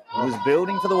building. It was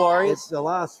building for the Warriors. It's the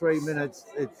last 3 minutes.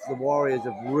 It's the Warriors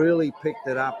have really picked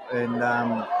it up, and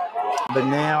but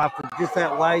now after just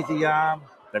that lazy arm,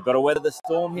 they've got to weather the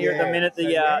storm here at the minute.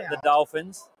 The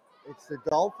Dolphins. It's the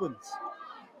Dolphins.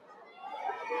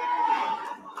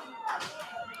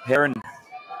 Heron,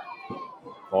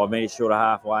 5 metres short of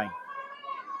halfway.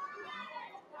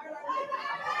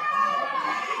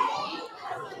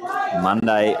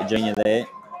 Monday, a junior there.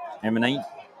 Emily,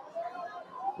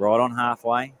 right on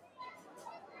halfway.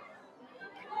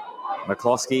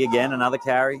 McCloskey again, another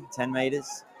carry, 10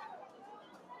 metres.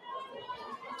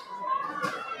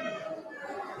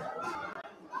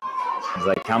 As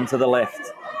they come to the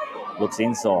left, looks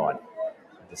inside.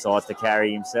 Decides to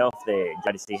carry himself there.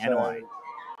 JC Hanaway.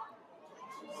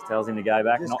 Tells him to go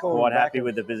back. Not quite happy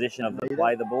with the position of the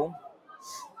play the ball.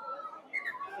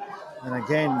 And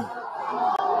again,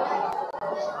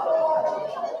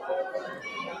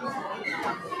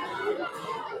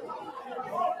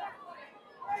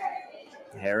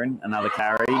 Heron, another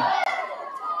carry.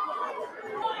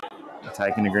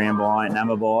 Taking the ground by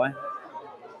number by.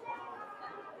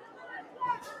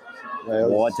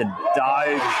 Wide to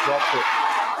Doe. Dropped it.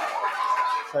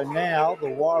 So now the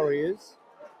Warriors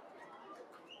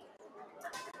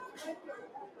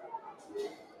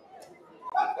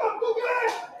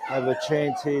have a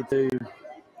chance here to.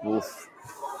 Well,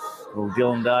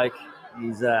 Dylan Doak,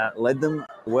 he's led them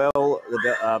well,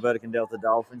 the Burdekin Delta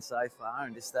Dolphins so far,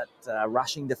 and just that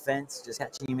rushing defence, just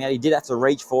catching him out. He did have to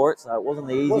reach for it, so it wasn't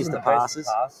the easiest of passes.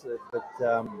 But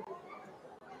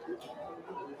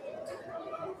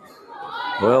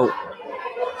well,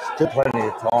 still plenty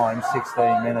of time,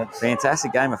 16 minutes.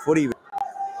 Fantastic game of footy.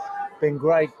 Been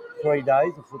great 3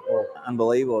 days of football.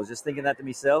 Unbelievable. I was just thinking that to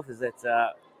myself, is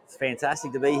that it's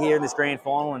fantastic to be here in this grand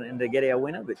final and to get our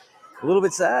winner, but a little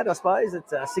bit sad, I suppose,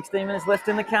 that 16 minutes left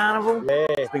in the carnival. Yeah.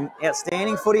 It's been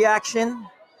outstanding footy action.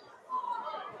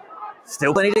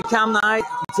 Still plenty to come, though. I'm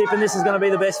tipping this is going to be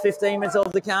the best 15 minutes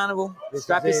of the carnival.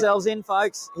 Strap yourselves in,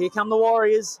 folks. Here come the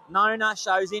Warriors. Nona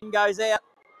shows in, goes out.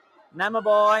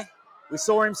 Namabai, we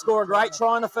saw him score a great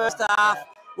try in the first half.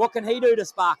 What can he do to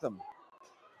spark them?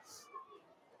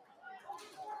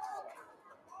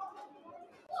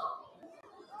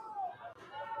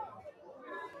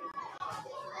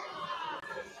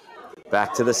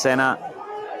 Back to the centre.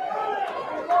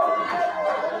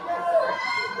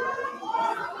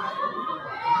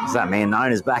 That man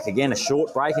known as back again. A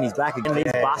short break and he's back again.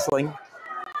 He's bustling.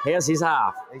 How's his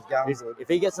half? He's going good. If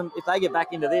he gets them, if they get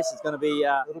back into this, it's going to be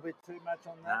a little bit too much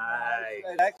on that.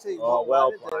 No. It actually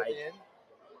well played.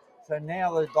 So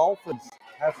now the Dolphins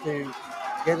have to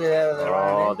get it out of their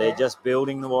own Oh, end they're there. just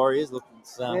building the Warriors. Look,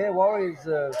 it's, Yeah, Warriors.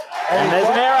 and there's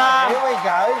an error. Here we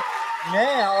go.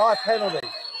 Now, penalty.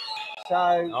 So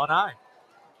Oh, no.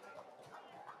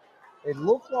 it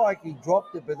looked like he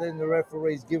dropped it, but then the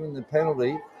referee's given the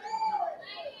penalty.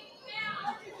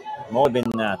 Might have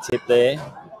been tipped there.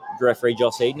 The referee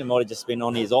Josh Eden, it might have just been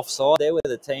on his offside there where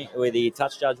the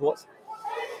touch judge was.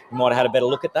 He might have had a better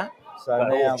look at that. So But,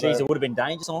 now, geez, it would have been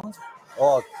dangerous on us.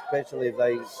 oh, especially if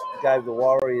they gave the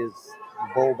Warriors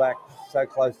the ball back so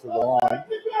close to the line.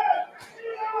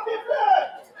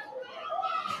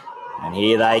 And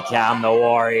here they come, the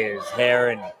Warriors.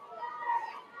 Heron.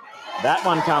 That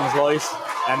one comes loose,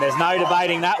 and there's no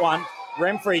debating that one.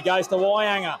 Remfrey goes to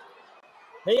Waianga.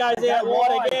 He goes out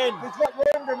wide again. He's got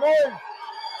room to move.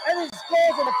 And he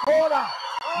scores in the corner.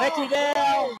 Mickey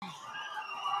down.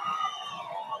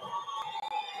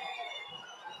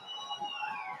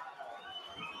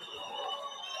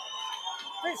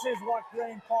 This is what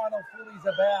grand final footy's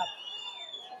about.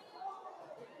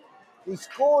 He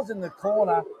scores in the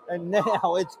corner, and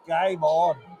now it's game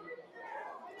on.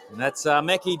 And that's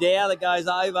Meki Dow that goes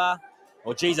over.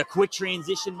 Oh, geez, a quick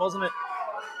transition, wasn't it?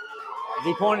 Has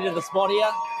he pointed to the spot here?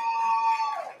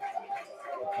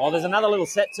 Oh, there's another little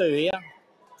set to here.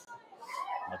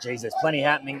 Oh, geez, there's plenty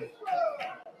happening.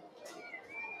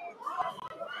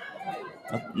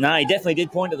 No, he definitely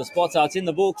did point to the spot, so it's in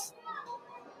the books.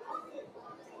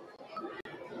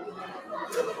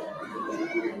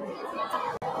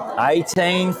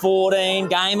 (18-14),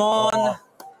 game on. Oh,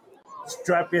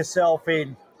 strap yourself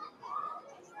in.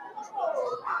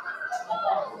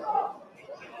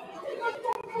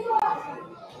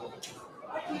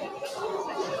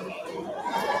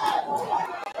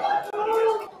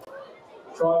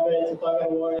 Try there to THUGERR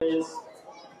Warriors.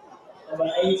 Number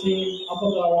 18, Upper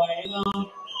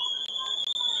Waianga.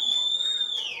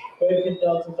 BURDEKIN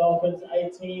Delta Dolphins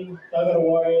 18, THUGERR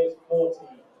Warriors 14.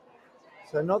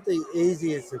 So not the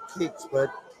easiest of kicks, but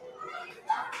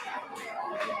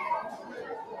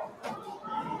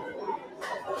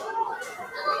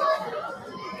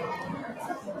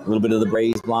A little bit of the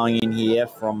breeze blowing in here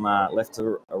from left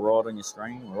to right on your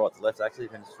screen, or right to left actually,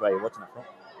 depends which way you're watching it from.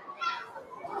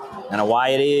 And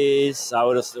away it is,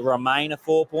 so it'll remain a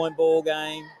 4-point ball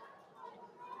game.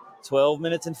 12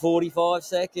 minutes and 45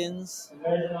 seconds.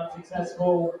 Conversion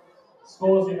unsuccessful.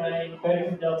 Scores remain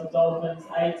BURDEKIN Delta Dolphins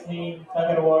 18,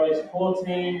 THUGERR Warriors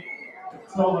 14.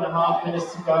 12 and a half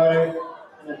minutes to go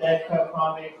in the BDK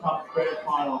Primary Cup Grand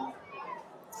Final.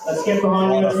 Let's get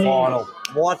behind what your a teams. final.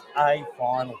 What a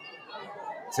final.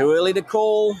 Too early to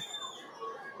call.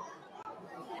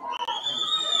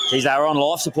 Geez, they were on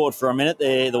life support for a minute,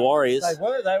 the Warriors.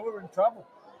 They were in trouble.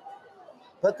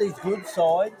 But these good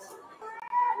sides.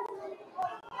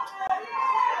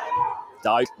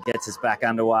 Doak gets us back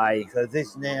underway. So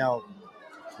this now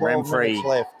 12 Remfrey. minutes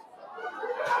left.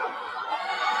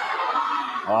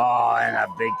 Oh, and a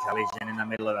big collision in the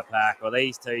middle of the pack. Well,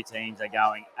 these two teams are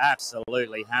going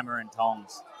absolutely hammer and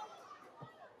tongs.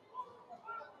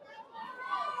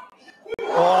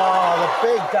 Oh, the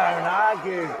big don't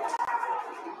argue.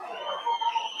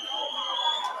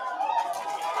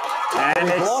 And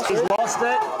He's he's lost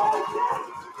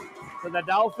it to the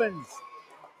Dolphins.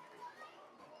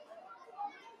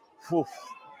 Whew.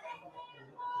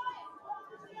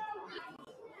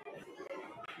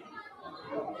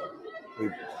 He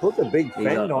put the big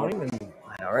fend on him, and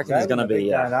I reckon he's going to be.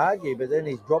 don't argue, but then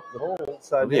he's dropped the ball.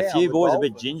 So There'll be a now few the boys a bit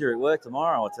Dolphins- ginger at work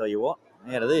tomorrow, I'll tell you what.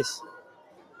 Out of this.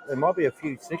 There might be a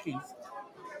few sickies.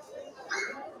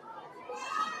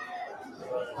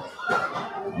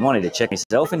 I might need to check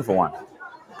myself in for one.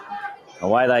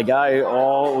 Away they go.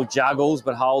 Oh, juggles,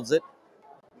 but holds it.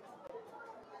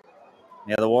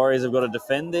 Now the Warriors have got to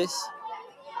defend this.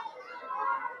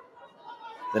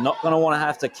 They're not going to want to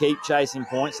have to keep chasing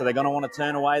points, so they're going to want to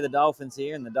turn away the Dolphins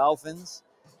here. And the Dolphins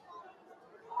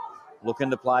looking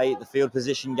to play the field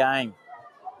position game.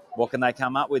 What can they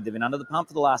come up with? They've been under the pump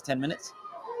for the last 10 minutes.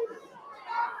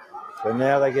 So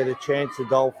now they get a chance, the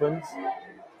Dolphins.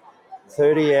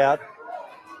 30 out.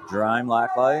 Jerome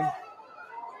Lacklow.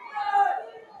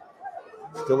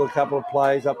 Still a couple of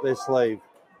plays up their sleeve.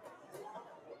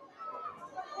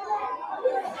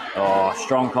 Oh,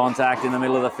 strong contact in the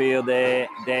middle of the field there.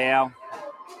 Dow.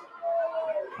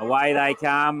 Away they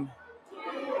come.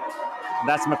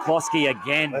 That's McCloskey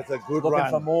again. That's a good looking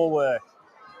run. for more work.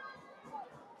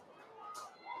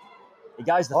 He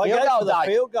goes to I field goes goal, for the Doug.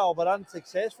 field goal, but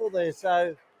unsuccessful there.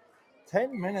 So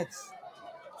 10 minutes,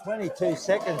 22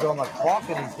 seconds on the clock,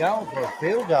 and he's going for a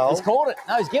field goal. He's called it.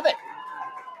 No, he's given it.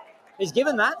 He's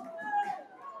given that.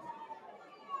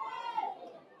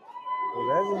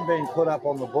 hasn't been put up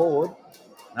on the board.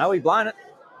 No, he blown it.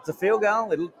 It's a field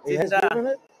goal. He has given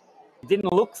it? It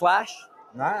didn't look flash.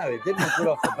 No, it didn't put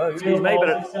off the boot. Excuse me,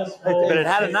 but it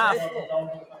had enough.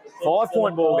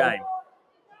 5-point ball game.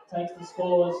 Takes the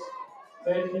scores.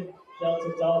 Burdekin,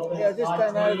 Delta Dolphins. Yeah, I just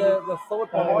don't know the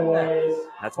thought behind that.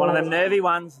 That's one of them nervy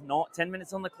ones. Not 10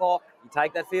 minutes on the clock. You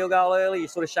take that field goal early. You're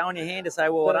sort of showing your hand to say,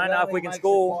 well, I don't know if we can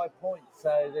score. 5 points,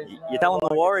 so you're telling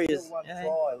the Warriors.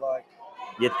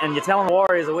 You're telling the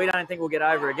Warriors that we don't think we'll get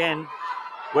over again.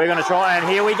 We're going to try, and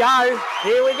here we go.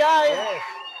 Here we go. Yeah.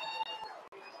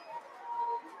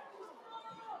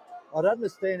 I'd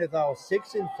understand if they were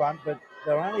 6 in front, but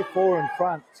they're only 4 in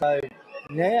front. So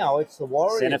now it's the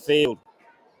Warriors. Centre field.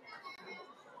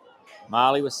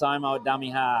 Marley with Somo at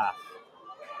dummy half.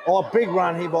 Oh, big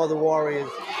run here by the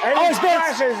Warriors. And he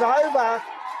crashes over.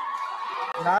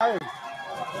 No.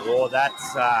 Oh,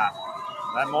 that's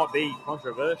that might be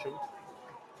controversial.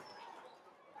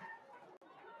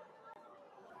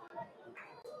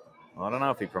 I don't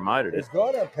know if he promoted it. He's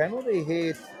got a penalty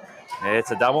here. Yeah,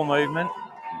 it's a double movement.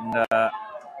 And,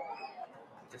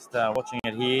 just watching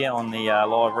it here on the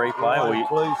live replay.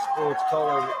 Blue Sports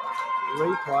Collar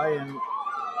replay, and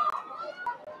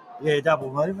yeah,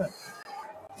 double movement.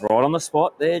 Right on the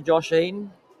spot there, Josh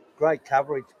Eden. Great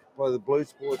coverage by the Blue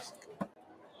Sports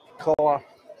Collar.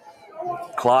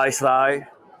 Close though.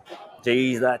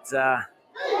 Geez, that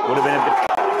would have been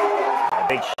a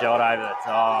big shot over the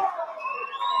top.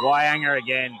 Wyanger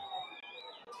again.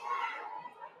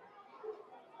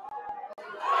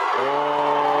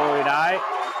 Oh, you know.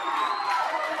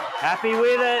 Happy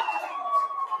with it.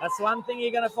 That's one thing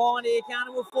you're going to find here,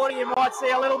 Carnival Footy. You might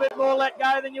see a little bit more let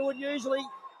go than you would usually.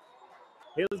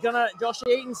 He was going to, Josh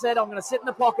Eaton said, I'm going to sit in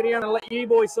the pocket here and let you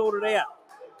boys sort it out.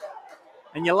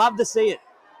 And you love to see it.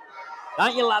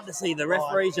 Don't you love to see the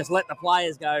referees just let the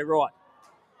players go, right?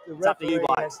 It's up to you,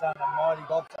 blokes. Has done a mighty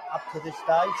job up to this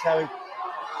stage, so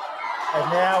and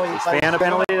now he's found a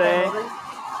penalty there.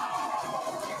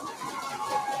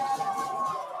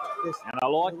 And I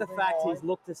like the fact he's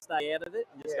looked to stay out of it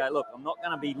and just go, look, I'm not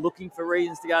going to be looking for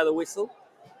reasons to go the whistle.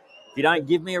 If you don't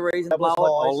give me a reason to blow it,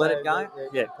 I'll let it go.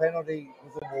 The penalty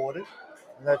was awarded,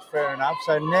 and that's fair enough.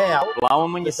 So now, blow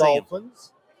them when you see them.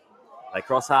 They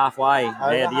cross halfway.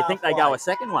 Now, do you think they go a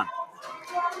second one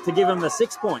to give them the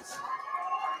 6 points?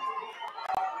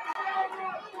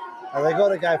 And they've got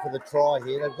to go for the try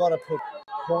here. They've got to put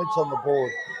points on the board.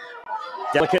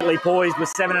 Delicately poised with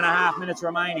 7.5 minutes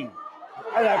remaining.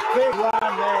 And a big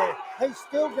run there. He's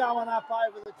still going up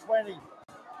over the 20.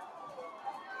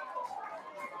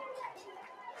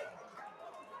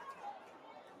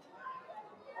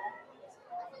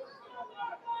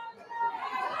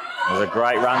 It was a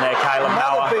great run there, Caleb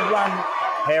Noah. Big run.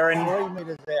 Heron. 3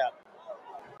 metres out.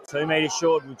 2 metres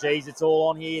short. Well, geez, it's all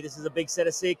on here. This is a big set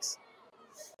of 6.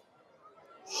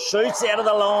 Shoots out of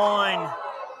the line.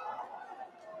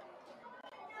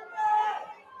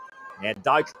 Now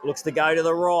Doak looks to go to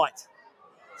the right.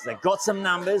 So they've got some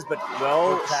numbers, but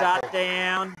well shut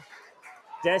down.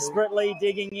 Desperately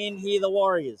digging in here, the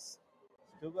Warriors.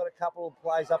 Still got a couple of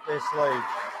plays up their sleeve.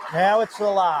 Now it's the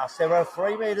last. They were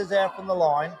 3 metres out from the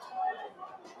line.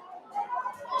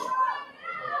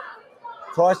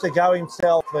 Tries to go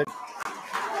himself, but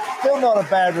still not a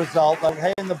bad result. They'll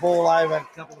hand the ball over a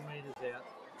couple of metres out.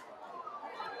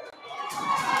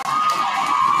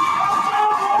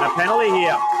 And a penalty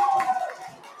here.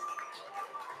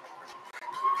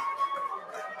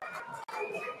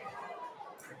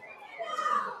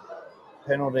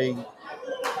 Penalty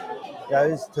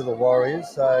goes to the Warriors,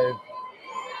 so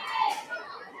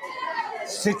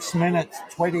 6 minutes,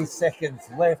 20 seconds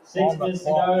left 6 on the minutes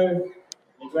clock. to go.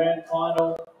 The grand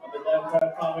final of the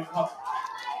Democrat Farming Cup.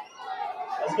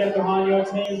 Let's get behind your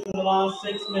teams for the last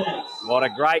 6 minutes. What a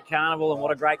great carnival and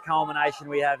what a great culmination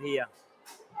we have here.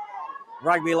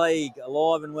 Rugby league,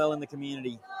 alive and well in the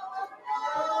community.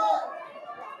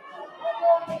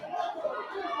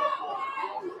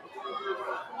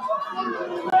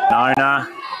 Nona.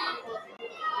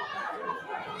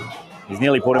 He's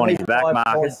nearly put on his back,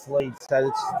 Marcus. Lead, so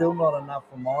it's still not enough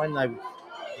for mine.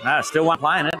 No, still one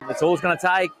playing it. That's all it's going to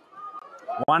take.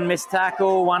 One missed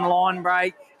tackle, one line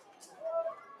break.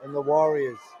 And the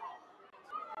Warriors.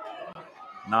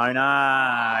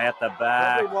 Nona at the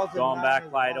back. Gone back,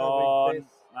 played on.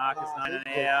 Marcus Nona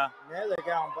now. Now they're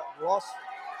going, but lost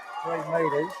 3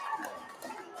 metres.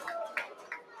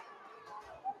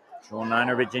 Sean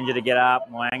Nona a bit ginger to get up.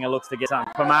 Mwanga looks to get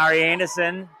something. For Murray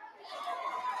Anderson.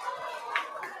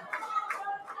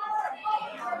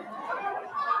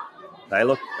 They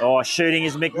look, shooting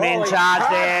is McMinn, charge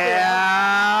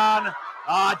down.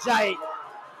 Oh,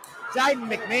 Jaden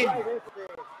McMinn.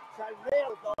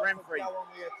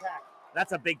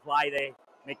 That's a big play there,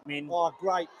 McMinn. Oh,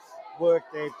 great work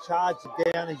there. Charged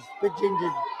it down. He's a bit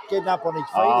gingered getting up on his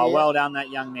feet. Oh, here. well done, that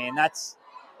young man. That's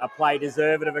a play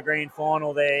deserving of a grand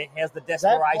final there. How's the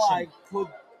desperation? That play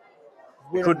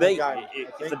could be. Game,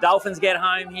 if the Dolphins get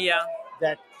home here.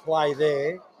 That play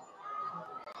there.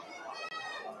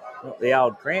 The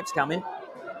old cramps coming.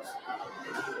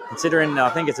 Considering I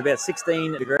think it's about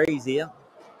 16 degrees here.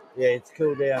 Yeah, it's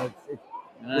cooled down. It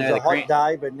was a hot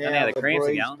day, but now the breeze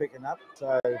is picking up.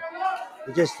 So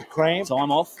it's just the cramp. Time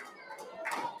off.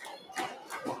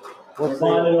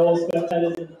 Reminded all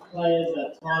spectators and players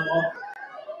that time off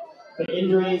for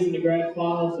injuries in the grand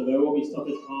final, so there will be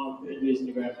stoppage time for injuries in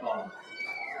the grand final.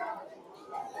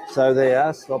 So there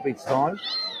are stoppage time.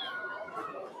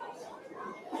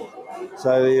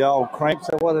 So the old cramp.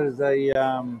 So what is a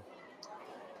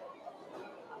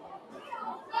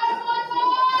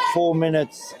 4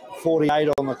 minutes 48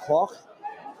 on the clock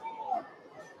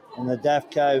in the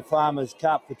DAFCO Farmers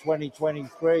Cup for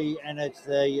 2023, and it's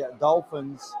the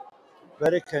Dolphins.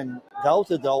 BURDEKIN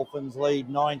Delta Dolphins lead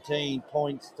 19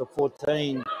 points to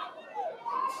 14.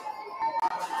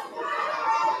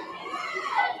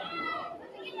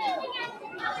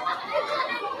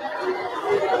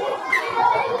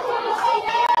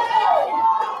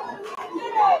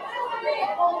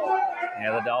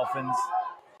 Now the Dolphins,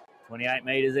 28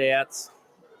 metres out.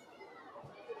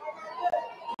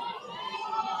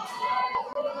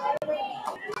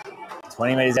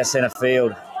 "20 metres out centre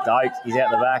field. Doak, he's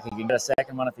out the back. He can get a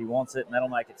second one if he wants it, and that'll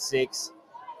make it 6.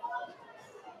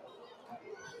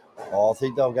 Oh, I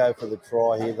think they'll go for the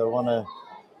try here. They want to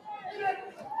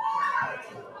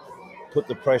put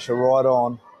the pressure right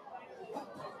on.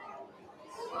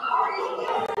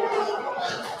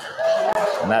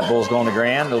 And that ball's gone to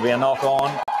ground. There'll be a knock on.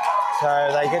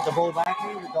 So they get the ball back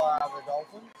here, the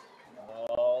Dolphins.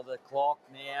 Oh, the clock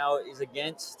now is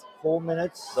against 4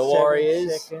 minutes, the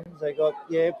Warriors. 7 seconds. They got,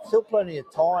 still plenty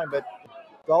of time, but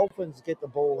Dolphins get the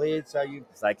ball here. So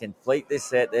if they complete this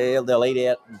set, they'll lead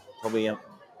out probably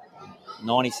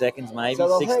 90 seconds, maybe so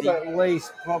they'll 60. have at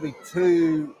least probably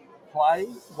 2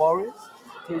 plays, Warriors.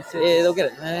 2 sets. Yeah, they'll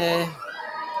get it.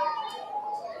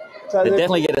 So they'll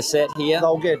definitely get a set here.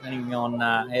 They'll get, depending on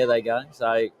how they go.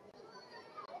 So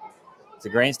it's a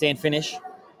grandstand finish.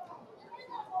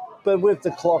 But with the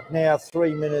clock now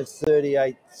 3 minutes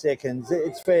 38 seconds,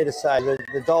 it's fair to say that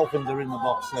the Dolphins are in the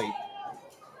box seat.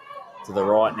 To the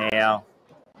right now.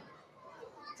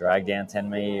 Drag down 10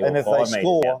 metres. And if they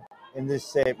score in this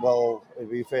set, well,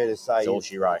 it'd be fair to say it's all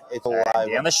she wrote. It's all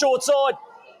over. Down the short side.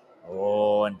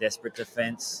 Oh, and desperate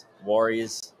defence.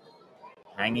 Warriors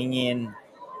hanging in.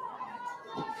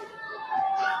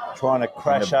 Trying to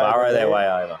crash over. Burrow their way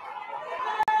over.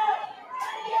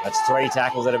 That's 3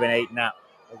 tackles that have been eaten up.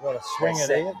 They've got to swing it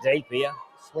here. Deep here.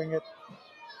 Swing it.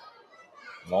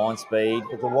 Line speed.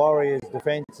 But the Warriors'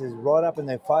 defence is right up in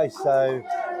their face, so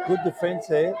good defence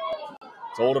there.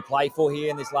 It's all to play for here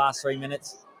in this last 3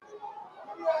 minutes.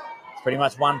 It's pretty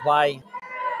much one play.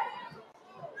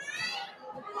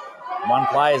 One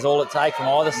play is all it takes from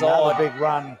either side. Another big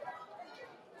run.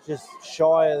 Just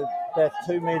shy of that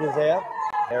 2 metres out.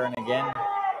 Heron again.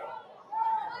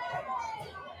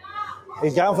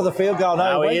 He's going for the field goal.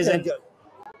 No, he isn't.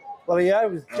 Well, he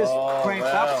was just cranked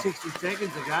up 60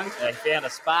 seconds ago. They found a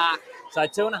spark. So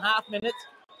 2.5 minutes.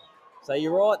 So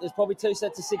you're right, there's probably 2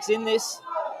 sets of 6 in this.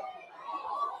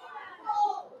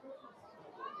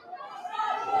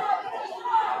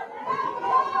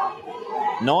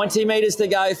 "90 metres to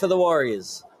go for the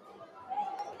Warriors."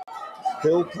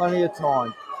 Still plenty of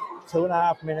time.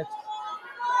 2.5 minutes.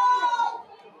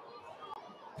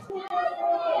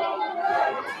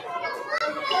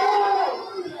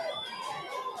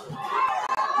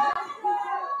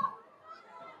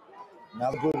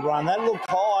 Another good run. That looked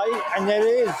high, and there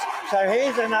is. So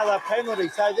here's another penalty.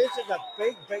 So this is a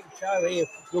big, big show here.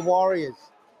 The Warriors.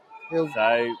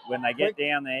 So when they get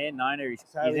down there, Nona, he's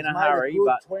in a made hurry. Good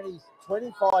But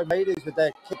 25 metres with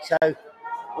that kick. So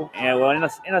yeah, well,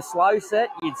 in a slow set,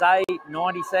 you'd say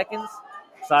 90 seconds.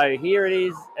 So here it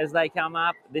is as they come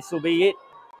up. This will be it.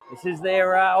 This is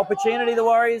their opportunity, the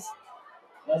Warriors.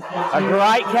 A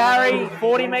great carry,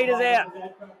 40 metres out.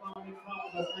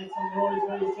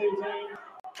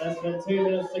 Less than 2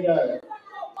 minutes to go.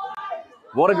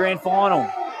 What a grand final.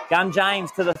 Gun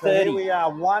James to the 30. So here we are,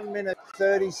 1 minute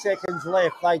 30 seconds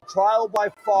left. They trail by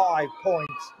 5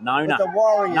 points. Nona. The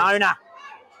Warriors. Nona.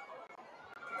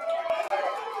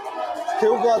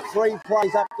 Still got 3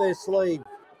 plays up their sleeve.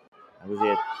 That was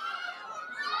it.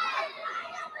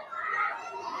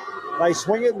 They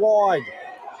swing it wide.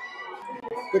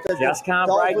 Just can't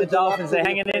break the Dolphins. They're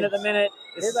hanging in at the minute.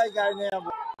 Here they go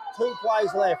now. 2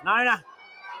 plays left. Nona.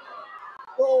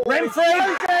 Oh,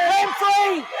 Renfrey!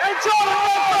 Renfrey! And Jordan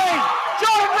Renfrey!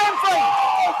 Jordan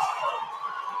Renfrey!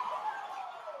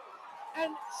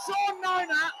 And Sean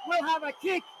Nona will have a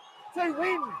kick to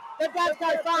win the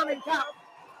BDK Farming Cup.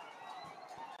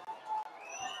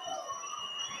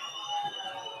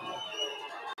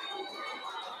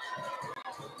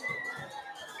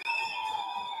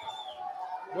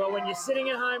 Well, when you're sitting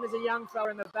at home as a young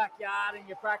fella in the backyard and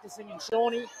you're practicing in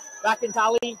Shawnee, back in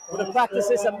Tully, would have practiced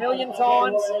this a million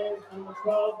times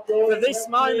for this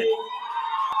moment.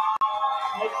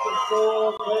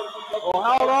 Well,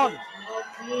 hold on.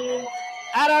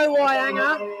 Addo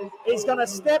Waianga is going to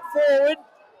step forward.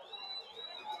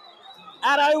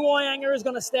 Addo Waianga is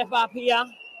going to step up here.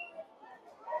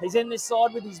 He's in this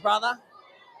side with his brother.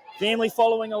 Family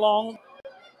following along.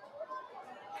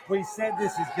 We said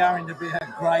this is going to be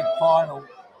a great final.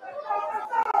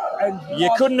 And you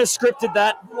couldn't have scripted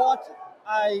that. What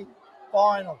a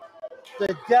final.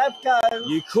 The Davco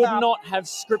You could Cup, not have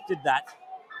scripted that.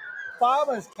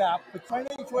 Farmers Cup for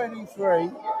 2023.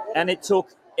 And it took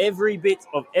every bit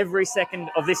of every second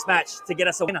of this match to get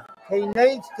us a winner. He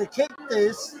needs to kick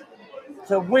this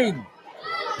to win.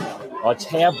 Watch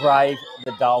how brave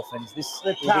the Dolphins. This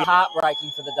will be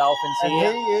heartbreaking for the Dolphins And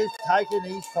here. he is taking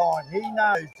his time. He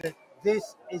knows that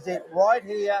this is it right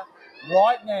here,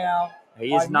 right now.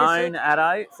 He is known,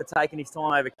 Addo, for taking his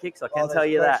time over kicks. I can tell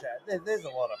you pressure. that. There's a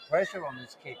lot of pressure on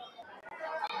this kick.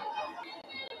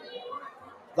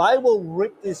 They will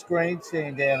rip this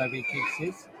grandstand down if he kicks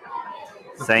this.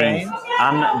 The Scenes, fans.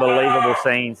 unbelievable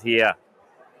scenes here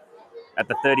at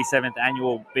the 37th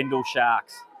annual Bindle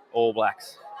Sharks All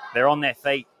Blacks. They're on their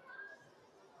feet.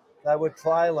 They were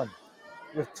trailing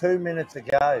with 2 minutes to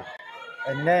go.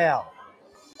 And now,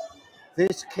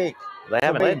 this kick. They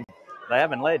haven't led. They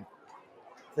haven't led.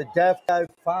 The Davco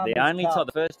Farmers Cup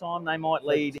the first time they might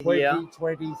lead here.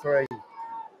 2023.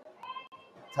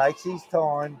 Takes his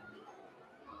time.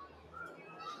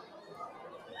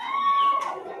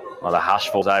 Well, the hush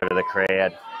falls over the crowd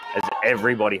as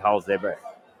everybody holds their breath.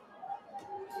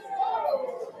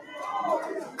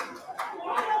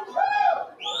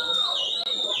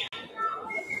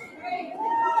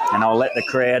 And I'll let the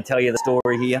crowd tell you the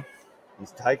story here.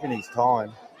 He's taking his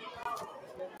time.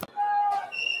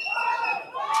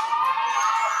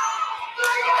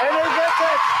 And he gets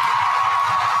it!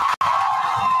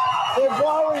 The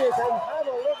Warriors, and have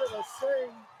a look at the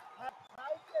scene, have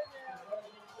taken out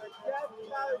the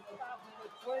Davco Cup for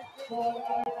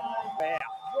 2023.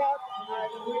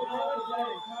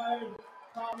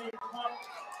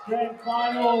 Grand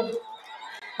final.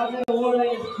 Well,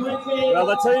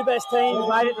 the two best teams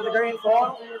made it to the grand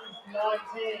final.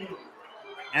 19.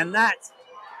 And that's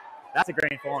a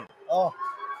grand final. Oh,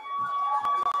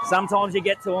 Sometimes you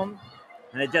get to them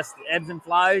and it just ebbs and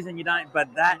flows and you don't, but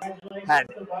that had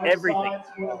everything.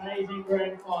 Amazing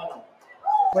grand final.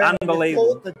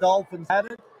 Unbelievable. Thought the Dolphins had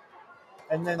it,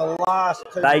 and then the last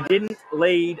two. They didn't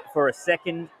lead for a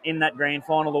second in that grand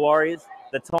final, the Warriors.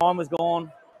 The time was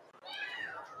gone.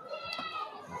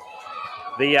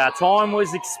 The time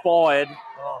was expired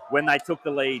when they took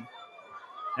the lead.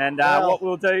 And what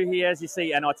we'll do here, as you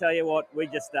see, and I tell you what, we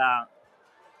just,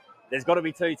 there's got to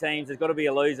be two teams. There's got to be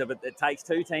a loser, but it takes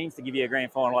two teams to give you a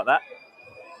grand final like that.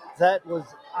 That was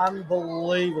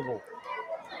unbelievable.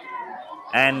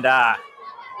 And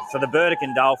so the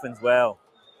Burdekin Dolphins, well,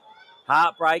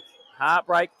 heartbreak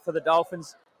for the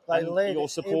Dolphins. They and led your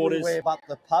supporters. everywhere but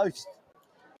the post.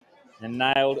 And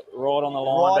nailed right on the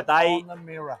line. Right But they, on the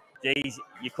mirror. geez,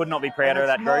 you could not be prouder of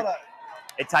that group.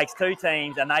 It takes two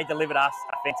teams, and they delivered us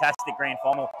a fantastic grand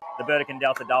final, the Burdekin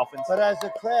Delta Dolphins. But as a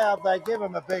crowd, they give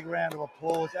them a big round of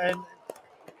applause. And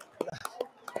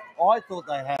I thought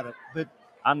they had it, but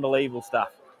Unbelievable stuff.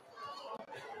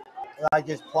 they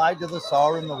just played to the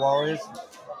siren, the Warriors.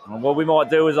 And what we might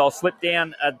do is I'll slip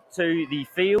down to the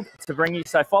field to bring you.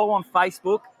 So follow on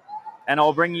Facebook, and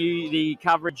I'll bring you the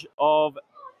coverage of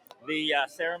the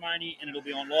ceremony, and it'll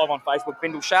be on live on Facebook,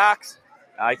 Bindle Sharks.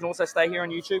 You can also stay here on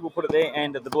YouTube. We'll put it there,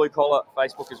 and the Blue Collar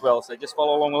Facebook as well. So just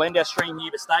follow along. We'll end our stream here,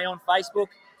 but stay on Facebook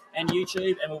and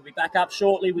YouTube, and we'll be back up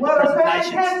shortly with the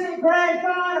presentations. What a fantastic grand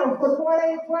final for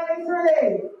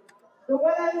 2023. The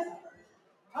winners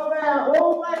of our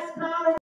All Blacks Carnival.